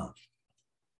 that's enough.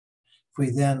 If we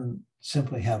then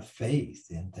simply have faith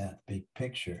in that big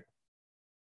picture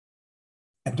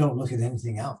and don't look at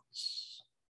anything else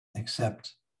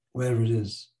except whatever it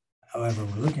is, however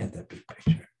we're looking at that big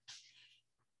picture,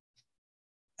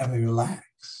 and we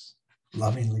relax,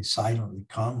 lovingly, silently,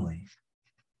 calmly,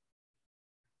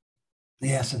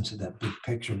 the essence of that big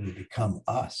picture will become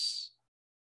us.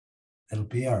 It'll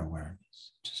be our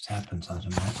awareness. It just happens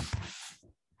automatically.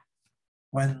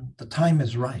 When the time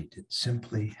is right, it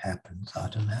simply happens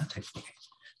automatically.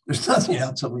 There's nothing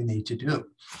else that we need to do.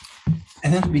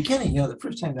 And in the beginning, the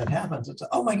first time that happens, it's,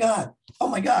 oh my God,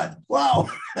 wow.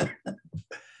 But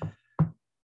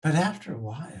after a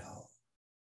while,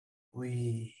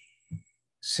 we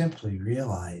simply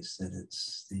realize that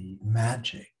it's the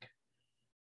magic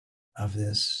of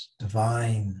this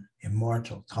divine,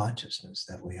 immortal consciousness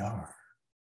that we are.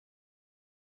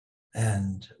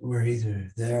 And we're either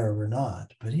there or we're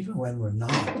not. But even when we're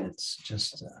not, it's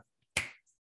just a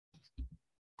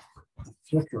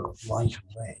flicker of light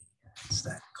away. It's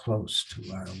that close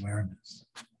to our awareness.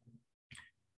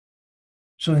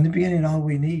 So in the beginning, all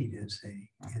we need is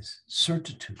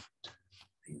certitude,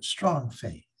 a strong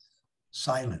faith,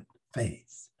 silent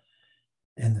faith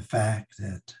in the fact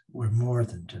that we're more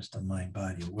than just a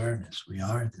mind-body awareness. We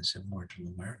are this immortal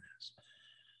awareness.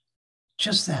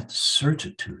 Just that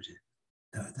certitude,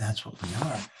 that's what we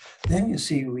are. Then you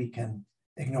see we can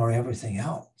ignore everything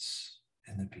else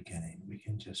in the beginning. We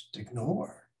can just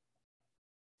ignore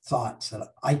thoughts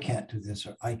that I can't do this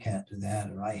or I can't do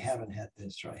that or I haven't had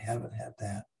this or I haven't had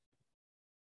that.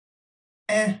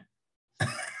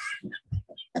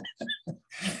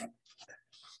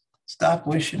 Stop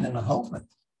wishing and hoping,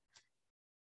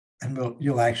 and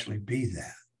you'll actually be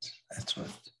that. That's what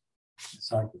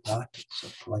Nisargadatta is so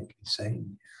politely saying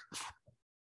here.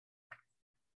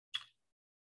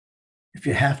 If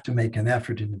you have to make an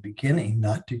effort in the beginning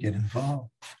not to get involved,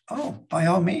 by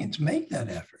all means, make that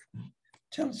effort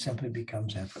until it simply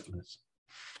becomes effortless.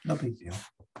 No big deal.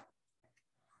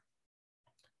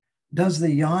 Does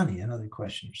the yoni, another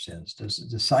questioner says, does the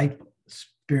disciple, the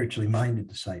spiritually minded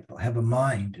disciple, have a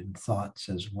mind and thoughts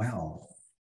as well?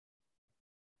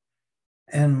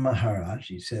 And Maharaj,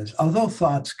 he says, although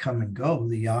thoughts come and go,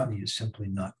 the yoni is simply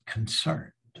not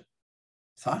concerned.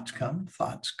 Thoughts come,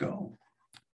 thoughts go.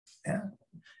 Yeah.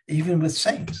 Even with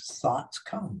saints, thoughts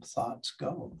come, thoughts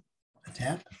go. It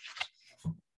happens.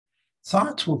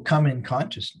 Thoughts will come in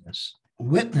consciousness.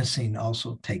 Witnessing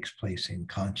also takes place in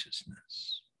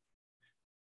consciousness.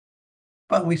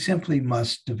 But we simply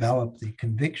must develop the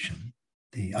conviction,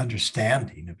 the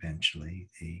understanding eventually,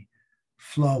 the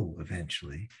flow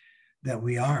eventually, that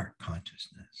we are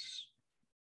consciousness.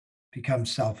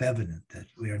 Becomes self-evident that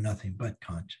we are nothing but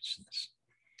consciousness.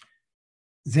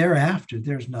 Thereafter,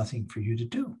 there's nothing for you to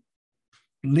do.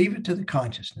 Leave it to the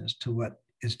consciousness, to what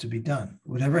is to be done.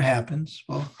 Whatever happens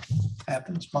will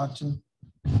happen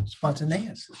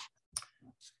spontaneously.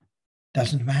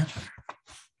 Doesn't matter.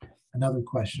 Another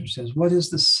questioner says, what is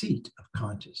the seat of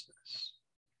consciousness?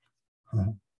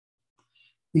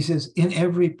 He says, in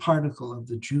every particle of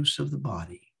the juice of the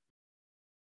body.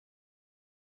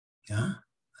 Yeah,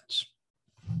 that's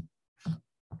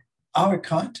our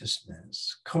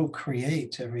consciousness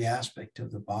co-creates every aspect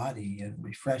of the body and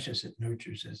refreshes it,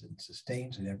 nurtures it, and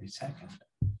sustains it every second.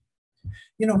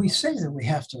 You know, we say that we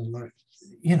have to learn,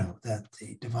 you know, that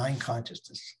the divine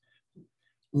consciousness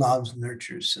loves,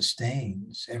 nurtures,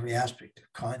 sustains every aspect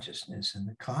of consciousness in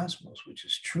the cosmos, which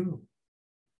is true.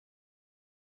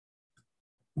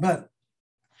 But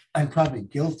I'm probably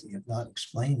guilty of not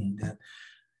explaining that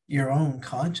your own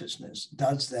consciousness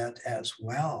does that as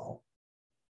well.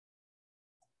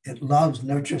 It loves,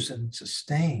 nurtures, and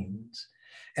sustains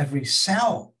every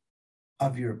cell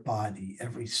of your body,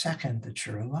 every second that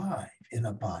you're alive in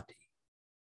a body.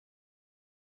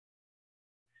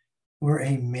 We're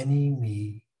a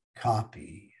mini-me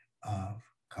copy of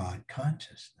God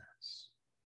consciousness.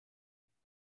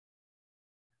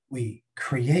 We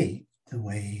create the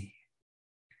way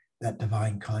that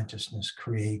divine consciousness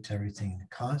creates everything in the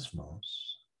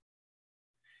cosmos.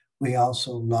 We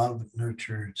also love,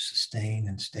 nurture, sustain,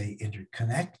 and stay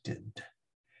interconnected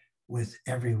with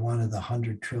every one of the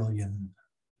 100 trillion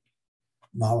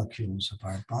molecules of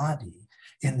our body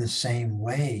in the same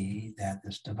way that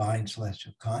this divine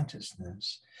celestial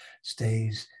consciousness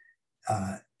stays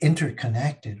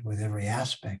interconnected with every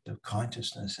aspect of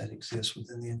consciousness that exists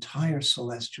within the entire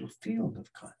celestial field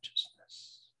of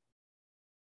consciousness.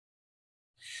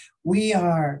 We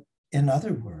are, in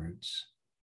other words,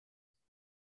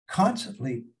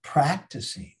 constantly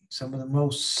practicing some of the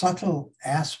most subtle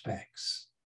aspects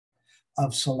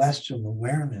of celestial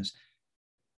awareness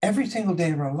every single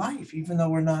day of our life, even though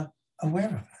we're not aware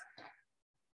of it.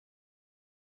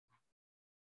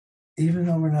 Even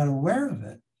though we're not aware of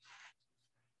it,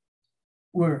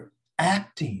 we're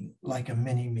acting like a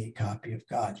mini-me copy of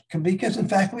God, because in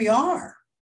fact we are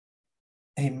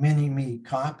a mini-me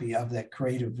copy of that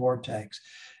creative vortex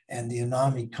and the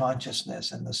Anami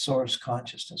consciousness and the source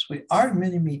consciousness. We are a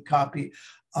mini-me copy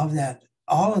of that,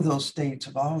 all of those states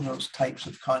of all of those types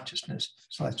of consciousness,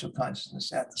 celestial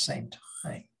consciousness at the same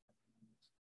time.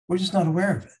 We're just not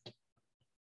aware of it.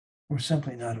 We're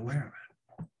simply not aware of it.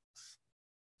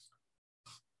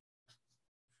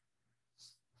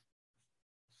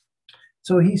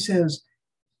 So he says,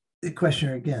 the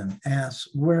questioner again asks,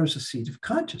 where's the seat of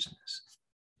consciousness?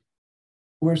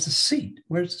 Where's the seat?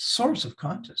 Where's the source of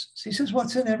consciousness? He says,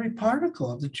 what's in every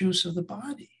particle of the juice of the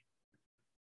body?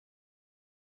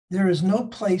 There is no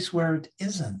place where it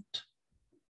isn't.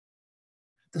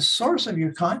 The source of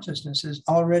your consciousness is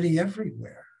already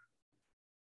everywhere.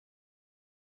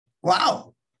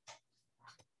 Wow.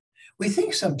 We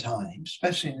think sometimes,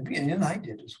 especially in the beginning, and I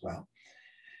did as well,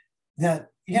 that,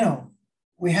 you know,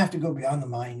 we have to go beyond the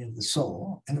mind and the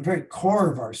soul, and the very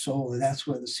core of our soul, and that's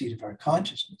where the seat of our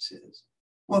consciousness is.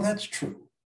 Well, that's true.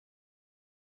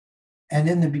 And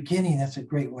in the beginning, that's a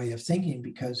great way of thinking,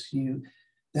 because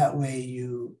that way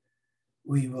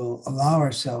we will allow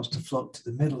ourselves to float to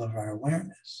the middle of our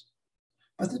awareness.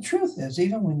 But the truth is,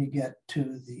 even when you get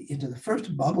into the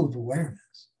first bubble of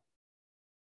awareness,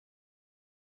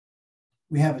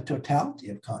 we have a totality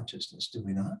of consciousness, do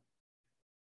we not?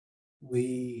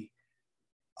 We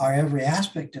are every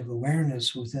aspect of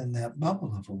awareness within that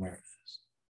bubble of awareness.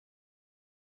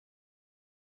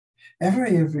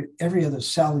 Every other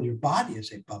cell of your body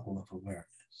is a bubble of awareness.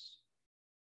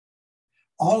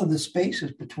 All of the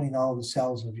spaces between all the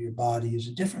cells of your body is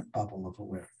a different bubble of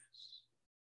awareness.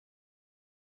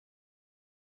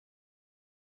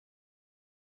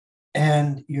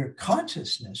 And your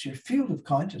consciousness, your field of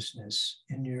consciousness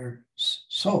in your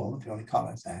soul, if you want to call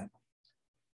it that,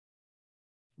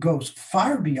 goes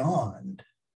far beyond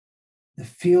the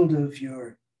field of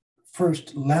your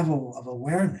first level of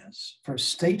awareness, first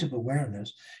state of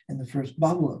awareness, and the first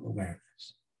bubble of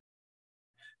awareness.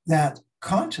 That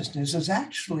consciousness is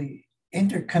actually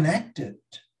interconnected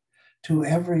to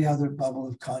every other bubble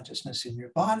of consciousness in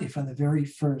your body from the very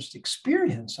first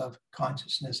experience of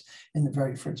consciousness in the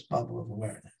very first bubble of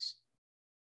awareness.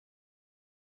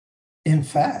 In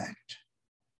fact,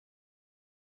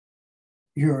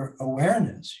 your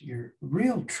awareness, your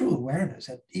real true awareness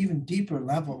at even deeper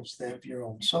levels of your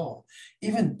own soul,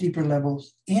 even deeper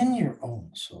levels in your own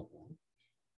soul,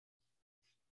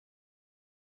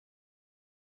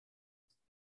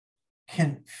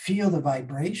 can feel the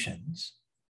vibrations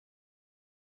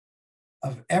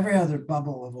of every other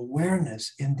bubble of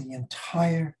awareness in the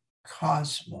entire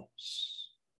cosmos.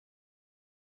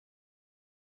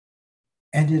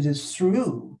 And it is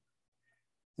through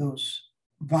those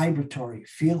vibratory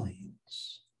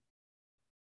feelings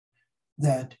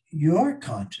that your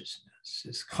consciousness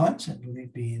is constantly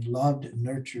being loved,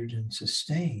 nurtured, and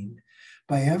sustained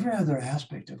by every other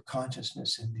aspect of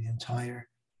consciousness in the entire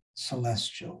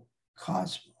celestial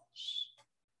cosmos,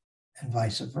 and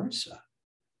vice versa.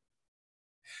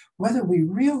 Whether we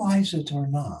realize it or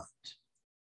not,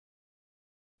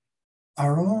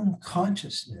 our own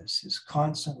consciousness is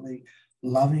constantly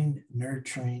loving,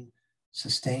 nurturing,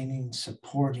 sustaining,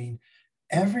 supporting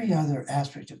every other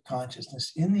aspect of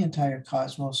consciousness in the entire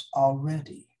cosmos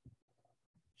already.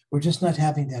 We're just not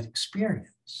having that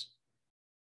experience,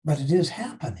 but it is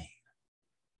happening.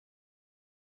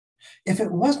 If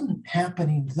it wasn't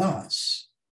happening thus,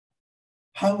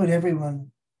 how would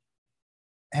everyone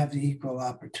have the equal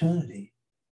opportunity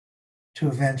to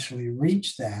eventually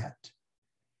reach that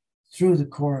through the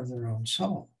core of their own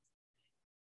soul?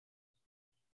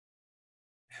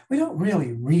 We don't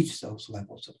really reach those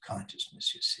levels of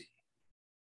consciousness, you see.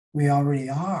 We already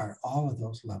are all of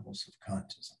those levels of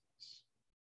consciousness.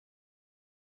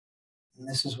 And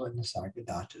this is what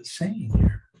Nisargadatta is saying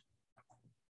here.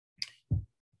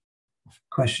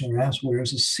 Questioner asks, where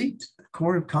is the seat, the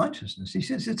core of consciousness? He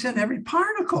says, it's in every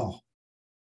particle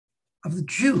of the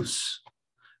juice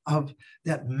of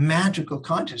that magical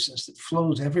consciousness that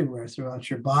flows everywhere throughout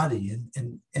your body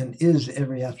and is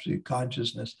every absolute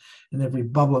consciousness and every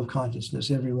bubble of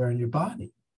consciousness everywhere in your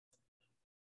body.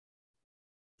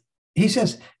 He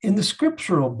says, in the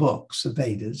scriptural books, the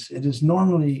Vedas, it is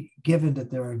normally given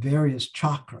that there are various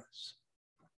chakras.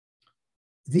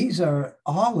 These are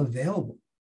all available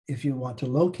if you want to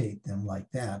locate them like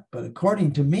that. But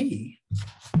according to me,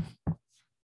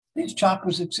 these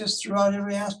chakras exist throughout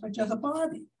every aspect of the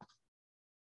body.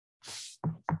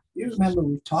 You remember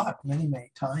we talked many,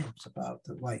 many times about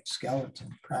the white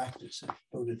skeleton practice that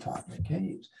Buddha taught in the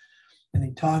caves. And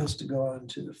he taught us to go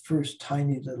into the first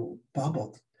tiny little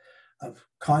bubble of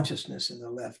consciousness in the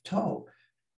left toe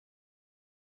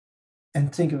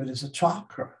and think of it as a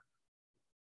chakra,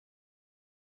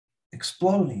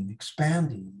 exploding,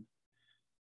 expanding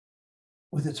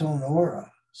with its own auras.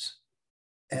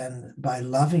 And by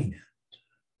loving it,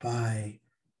 by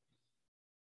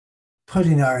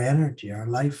putting our energy, our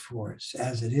life force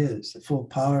as it is, the full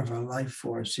power of our life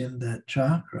force in that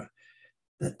chakra,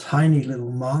 that tiny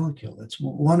little molecule. It's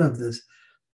one of the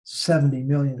 70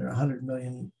 million or 100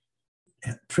 million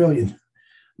trillion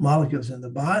molecules in the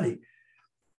body.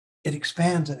 It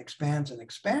expands and expands and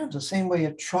expands the same way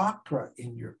a chakra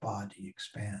in your body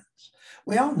expands.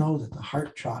 We all know that the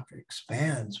heart chakra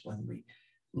expands when we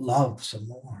love some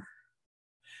more.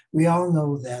 We all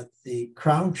know that the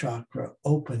crown chakra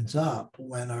opens up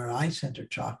when our eye center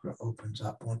chakra opens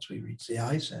up. Once we reach the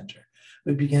eye center,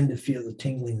 we begin to feel the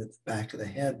tingling at the back of the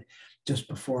head just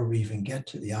before we even get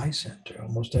to the eye center.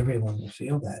 Almost everyone will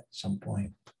feel that at some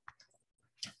point.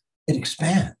 It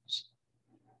expands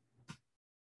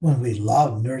when we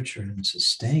love, nurture, and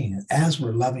sustain. As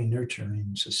we're loving, nurturing,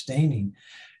 and sustaining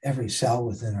every cell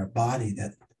within our body,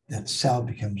 that cell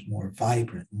becomes more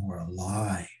vibrant, more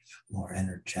alive, more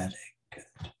energetic.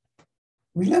 And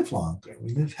we live longer,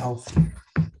 we live healthier.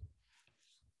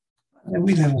 And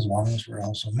we live as long as we're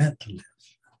also meant to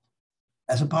live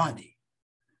as a body.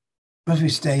 But if we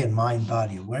stay in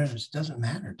mind-body awareness, it doesn't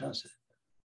matter, does it?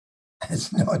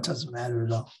 No, it doesn't matter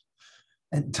at all.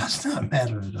 It does not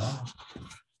matter at all.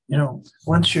 You know,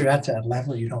 once you're at that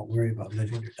level, you don't worry about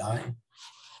living or dying.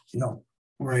 You don't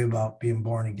worry about being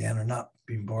born again or not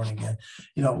being born again.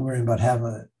 You don't worry about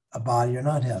having a body or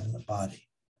not having a body.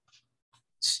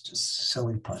 It's just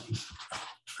silly putty.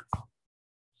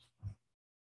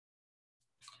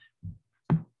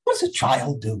 What does a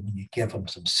child do when you give them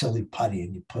some silly putty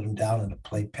and you put them down in a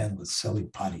playpen with silly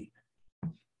putty?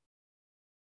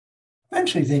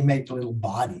 Eventually they make little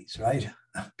bodies, right,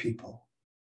 of people.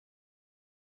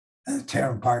 And tear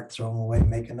them apart, throw them away,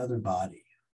 make another body.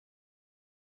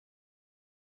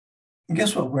 And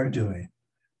guess what we're doing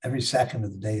every second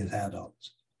of the day as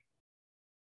adults?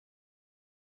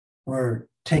 We're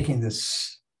taking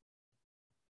this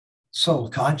soul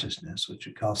consciousness, which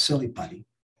we call silly putty.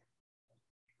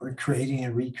 We're creating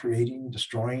and recreating,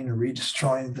 destroying and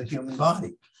redestroying the human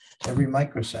body every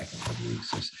microsecond,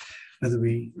 whether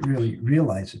we really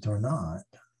realize it or not.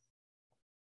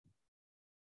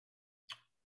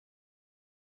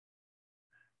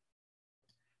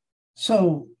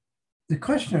 So the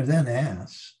questioner then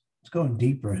asks, it's going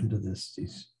deeper into this.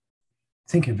 He's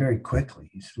thinking very quickly.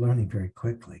 He's learning very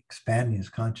quickly, expanding his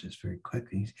consciousness very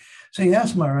quickly. So he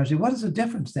asks Maharaji, what is the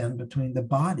difference then between the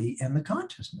body and the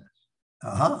consciousness?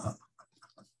 Aha.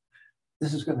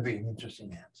 This is going to be an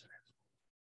interesting answer.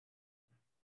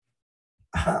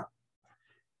 Aha.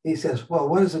 He says, well,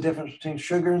 what is the difference between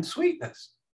sugar and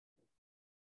sweetness?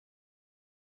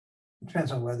 It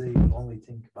depends on whether you only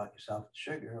think about yourself as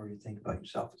sugar or you think about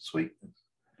yourself as sweetness.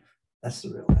 That's the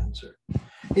real answer.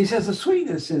 He says the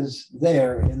sweetness is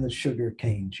there in the sugar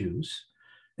cane juice.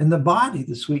 In the body,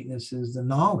 the sweetness is the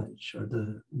knowledge or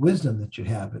the wisdom that you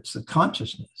have. It's the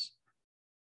consciousness.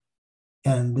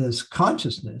 And this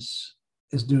consciousness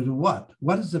is due to what?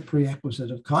 What is the prerequisite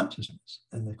of consciousness?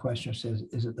 And the questioner says,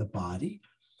 is it the body?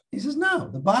 He says, no,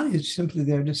 the body is simply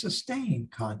there to sustain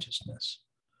consciousness.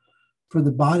 For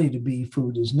the body to be,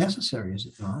 food is necessary, is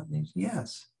it not? And he says,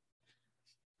 yes.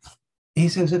 He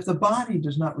says, if the body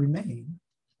does not remain,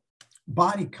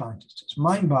 body consciousness,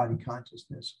 mind-body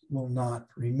consciousness will not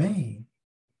remain.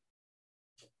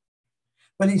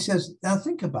 But he says, now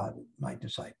think about it, my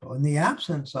disciple. In the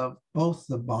absence of both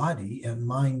the body and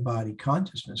mind-body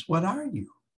consciousness, what are you?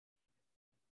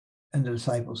 And the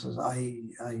disciple says, I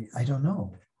don't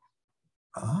know.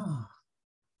 Ah.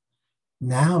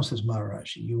 Now, says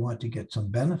Maharaji, you want to get some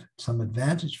benefit, some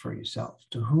advantage for yourself.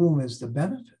 To whom is the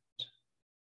benefit?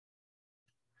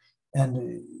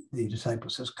 And the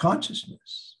disciple says,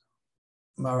 consciousness.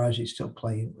 Maharaji is still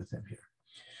playing with him here.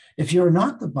 If you're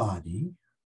not the body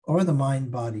or the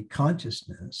mind-body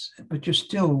consciousness, but you're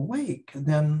still awake,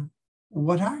 then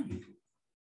what are you?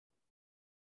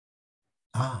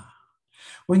 Ah,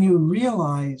 when you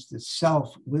realize the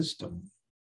self-wisdom,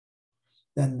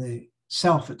 then the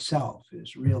self itself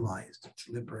is realized, it's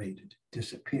liberated, it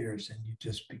disappears, and you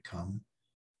just become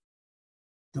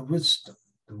the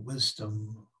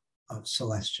wisdom of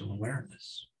celestial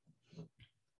awareness.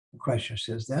 The questioner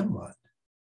says, then what?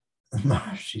 And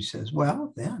Maharaji says,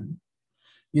 well, then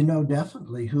you know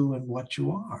definitely who and what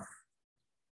you are.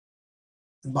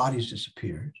 The body's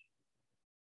disappeared,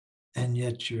 and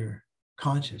yet you're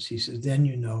conscious. He says, then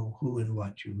you know who and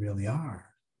what you really are.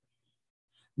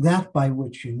 That by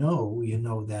which you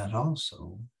know that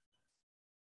also.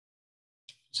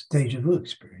 It's a deja vu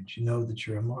experience. You know that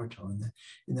you're immortal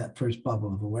in that first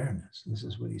bubble of awareness. This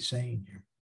is what he's saying here.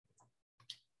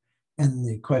 And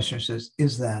the questioner says,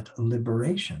 is that a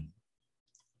liberation?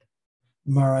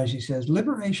 Maharaji says,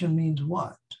 liberation means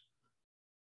what?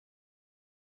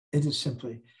 It is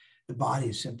simply, the body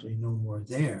is simply no more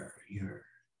there. Your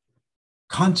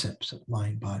concepts of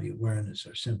mind-body awareness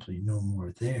are simply no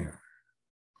more there.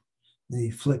 He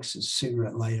flicks his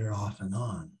cigarette lighter off and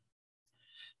on.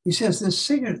 He says this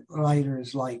cigarette lighter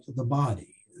is like the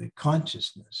body, the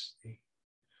consciousness, the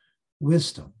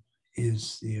wisdom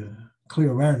is the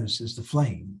clear awareness is the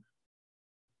flame.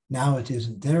 Now it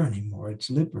isn't there anymore, it's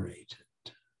liberated.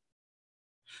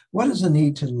 What is the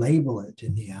need to label it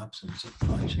in the absence of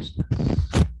consciousness?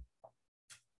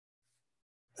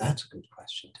 That's a good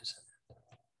question, isn't it?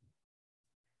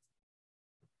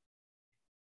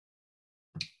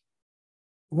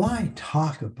 Why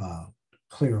talk about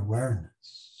clear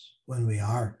awareness when we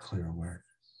are clear awareness?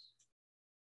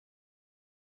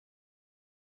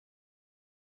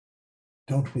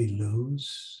 Don't we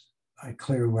lose our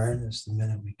clear awareness the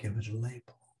minute we give it a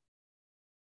label?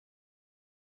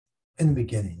 In the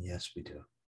beginning, yes, we do.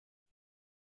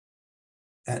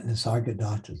 At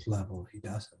Nisargadatta's level, he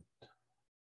doesn't.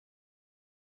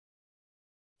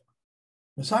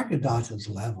 Nisargadatta's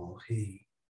level, he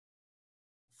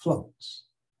floats.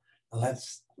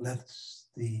 Lets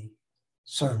the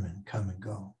sermon come and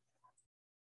go.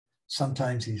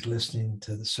 Sometimes he's listening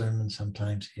to the sermon,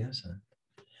 sometimes he isn't.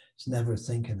 He's never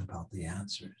thinking about the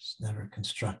answers, never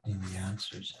constructing the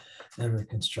answers, never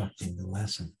constructing the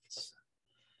lessons.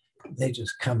 They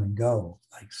just come and go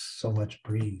like so much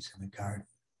breeze in a garden.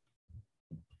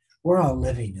 We're all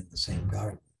living in the same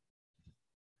garden.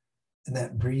 And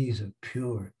that breeze of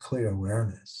pure, clear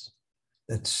awareness,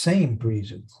 that same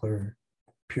breeze of clear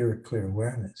pure, clear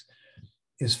awareness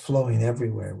is flowing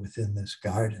everywhere within this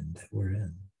garden that we're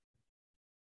in.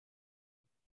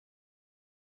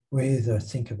 We either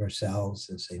think of ourselves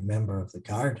as a member of the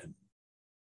garden,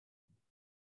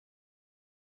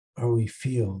 or we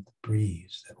feel the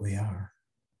breeze that we are.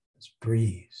 This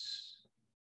breeze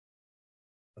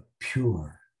of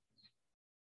pure,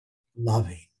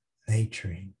 loving,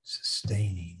 nurturing,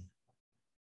 sustaining,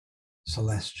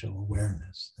 celestial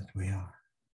awareness that we are.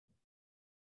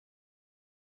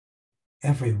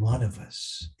 Every one of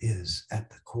us is at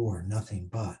the core nothing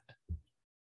but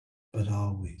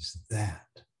always that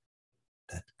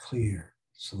clear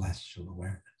celestial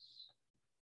awareness.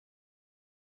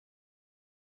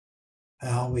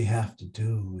 And all we have to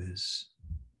do is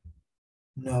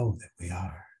know that we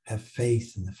are, have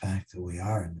faith in the fact that we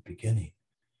are in the beginning.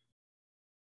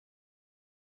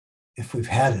 If we've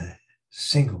had a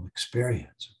single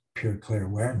experience of pure, clear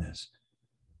awareness,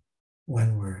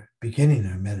 when we're beginning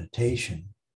our meditation,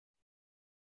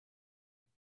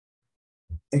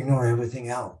 ignore everything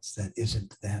else that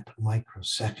isn't that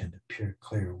microsecond of pure,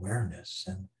 clear awareness.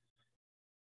 And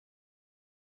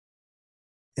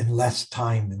in less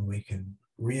time than we can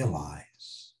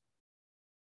realize,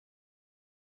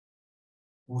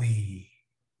 we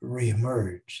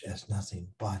reemerge as nothing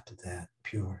but that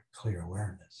pure, clear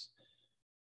awareness.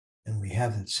 And we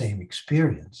have that same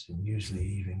experience in usually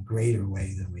even greater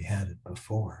way than we had it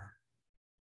before.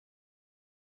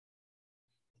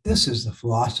 This is the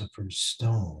philosopher's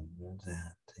stone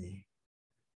that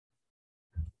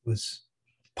was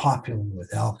popular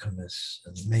with alchemists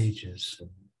and mages and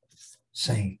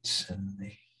saints in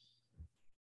the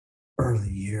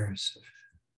early years of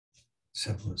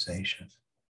civilization.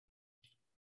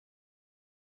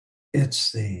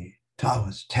 It's the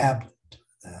Taoist tablet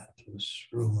that was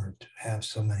rumored to have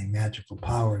so many magical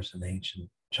powers in ancient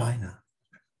China.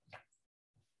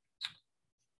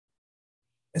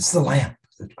 It's the lamp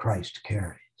that Christ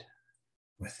carried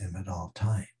with him at all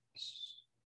times.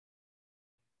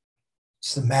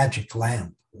 It's the magic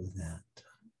lamp that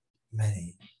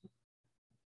many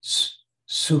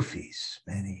Sufis,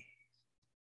 many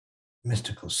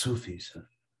mystical Sufis of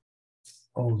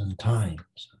olden times,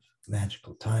 of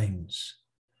magical times,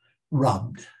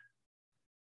 rubbed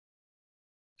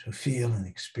to feel and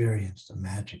experience the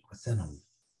magic within them.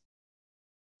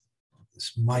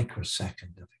 This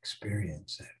microsecond of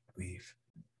experience that we've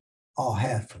all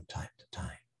had from time to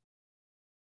time.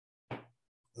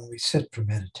 When we sit for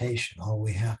meditation, all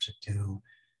we have to do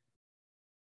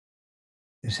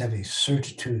is have a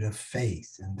certitude of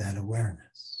faith in that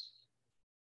awareness,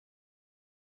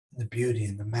 the beauty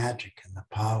and the magic and the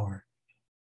power,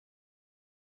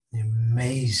 the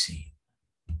amazing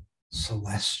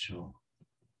celestial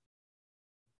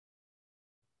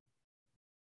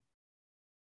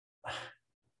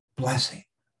blessing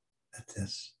that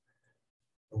this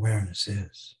awareness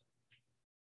is.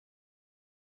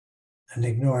 And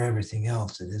ignore everything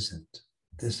else that isn't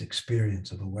this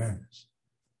experience of awareness.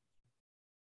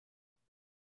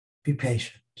 Be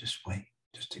patient, just wait,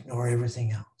 just ignore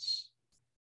everything else.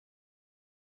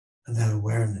 And that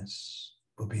awareness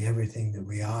will be everything that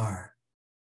we are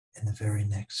in the very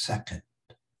next second.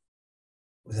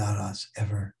 Without us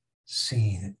ever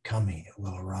seeing it coming, it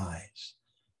will arise,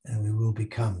 and we will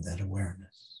become that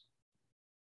awareness.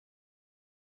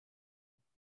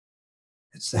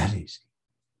 It's that easy.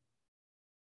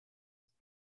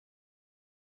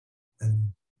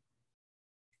 And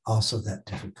also that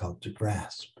difficult to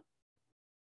grasp.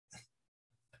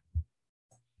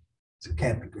 It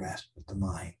can't be grasped with the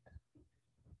mind.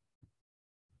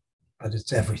 But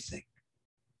it's everything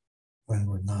when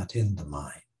we're not in the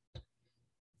mind.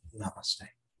 Namaste.